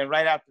together, and then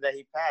right after that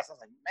he passed. I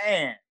was like,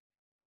 man,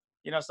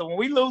 so when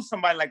we lose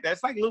somebody like that,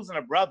 it's like losing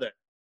a brother.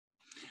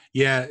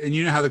 yeah, and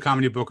you know how the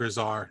comedy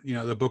bookers are.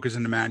 The bookers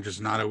and the managers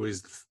are not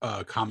always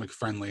comic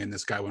friendly, and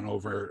this guy went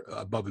over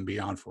above and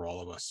beyond for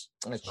all of us.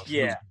 So,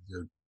 Yeah.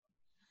 dude.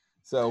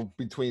 So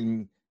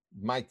between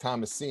Mike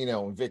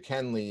Tomasino and Vic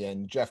Henley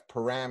and Jeff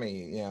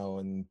Parami,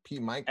 and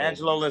Pete Michael,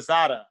 Angelo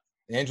Lozada,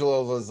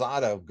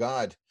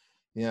 God,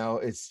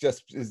 it's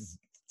just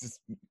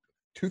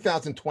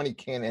 2020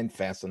 can't end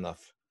fast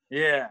enough.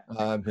 Yeah.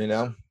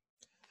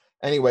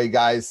 Anyway,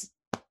 guys,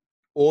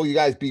 all you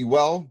guys be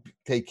well.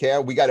 Take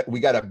care. We got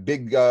a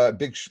big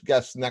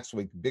guest next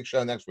week. Big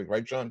show next week,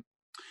 right, John?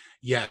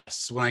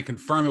 Yes. When I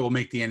confirm it, we'll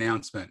make the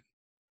announcement.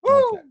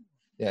 Woo! Okay.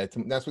 Yeah, it's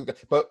next week.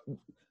 But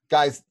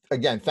guys,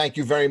 again, thank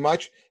you very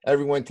much.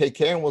 Everyone, take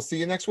care, and we'll see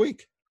you next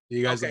week.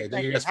 You guys, Okay,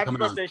 thank you guys for Happy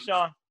coming on. birthday,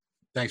 Sean.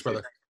 Thanks,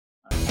 brother.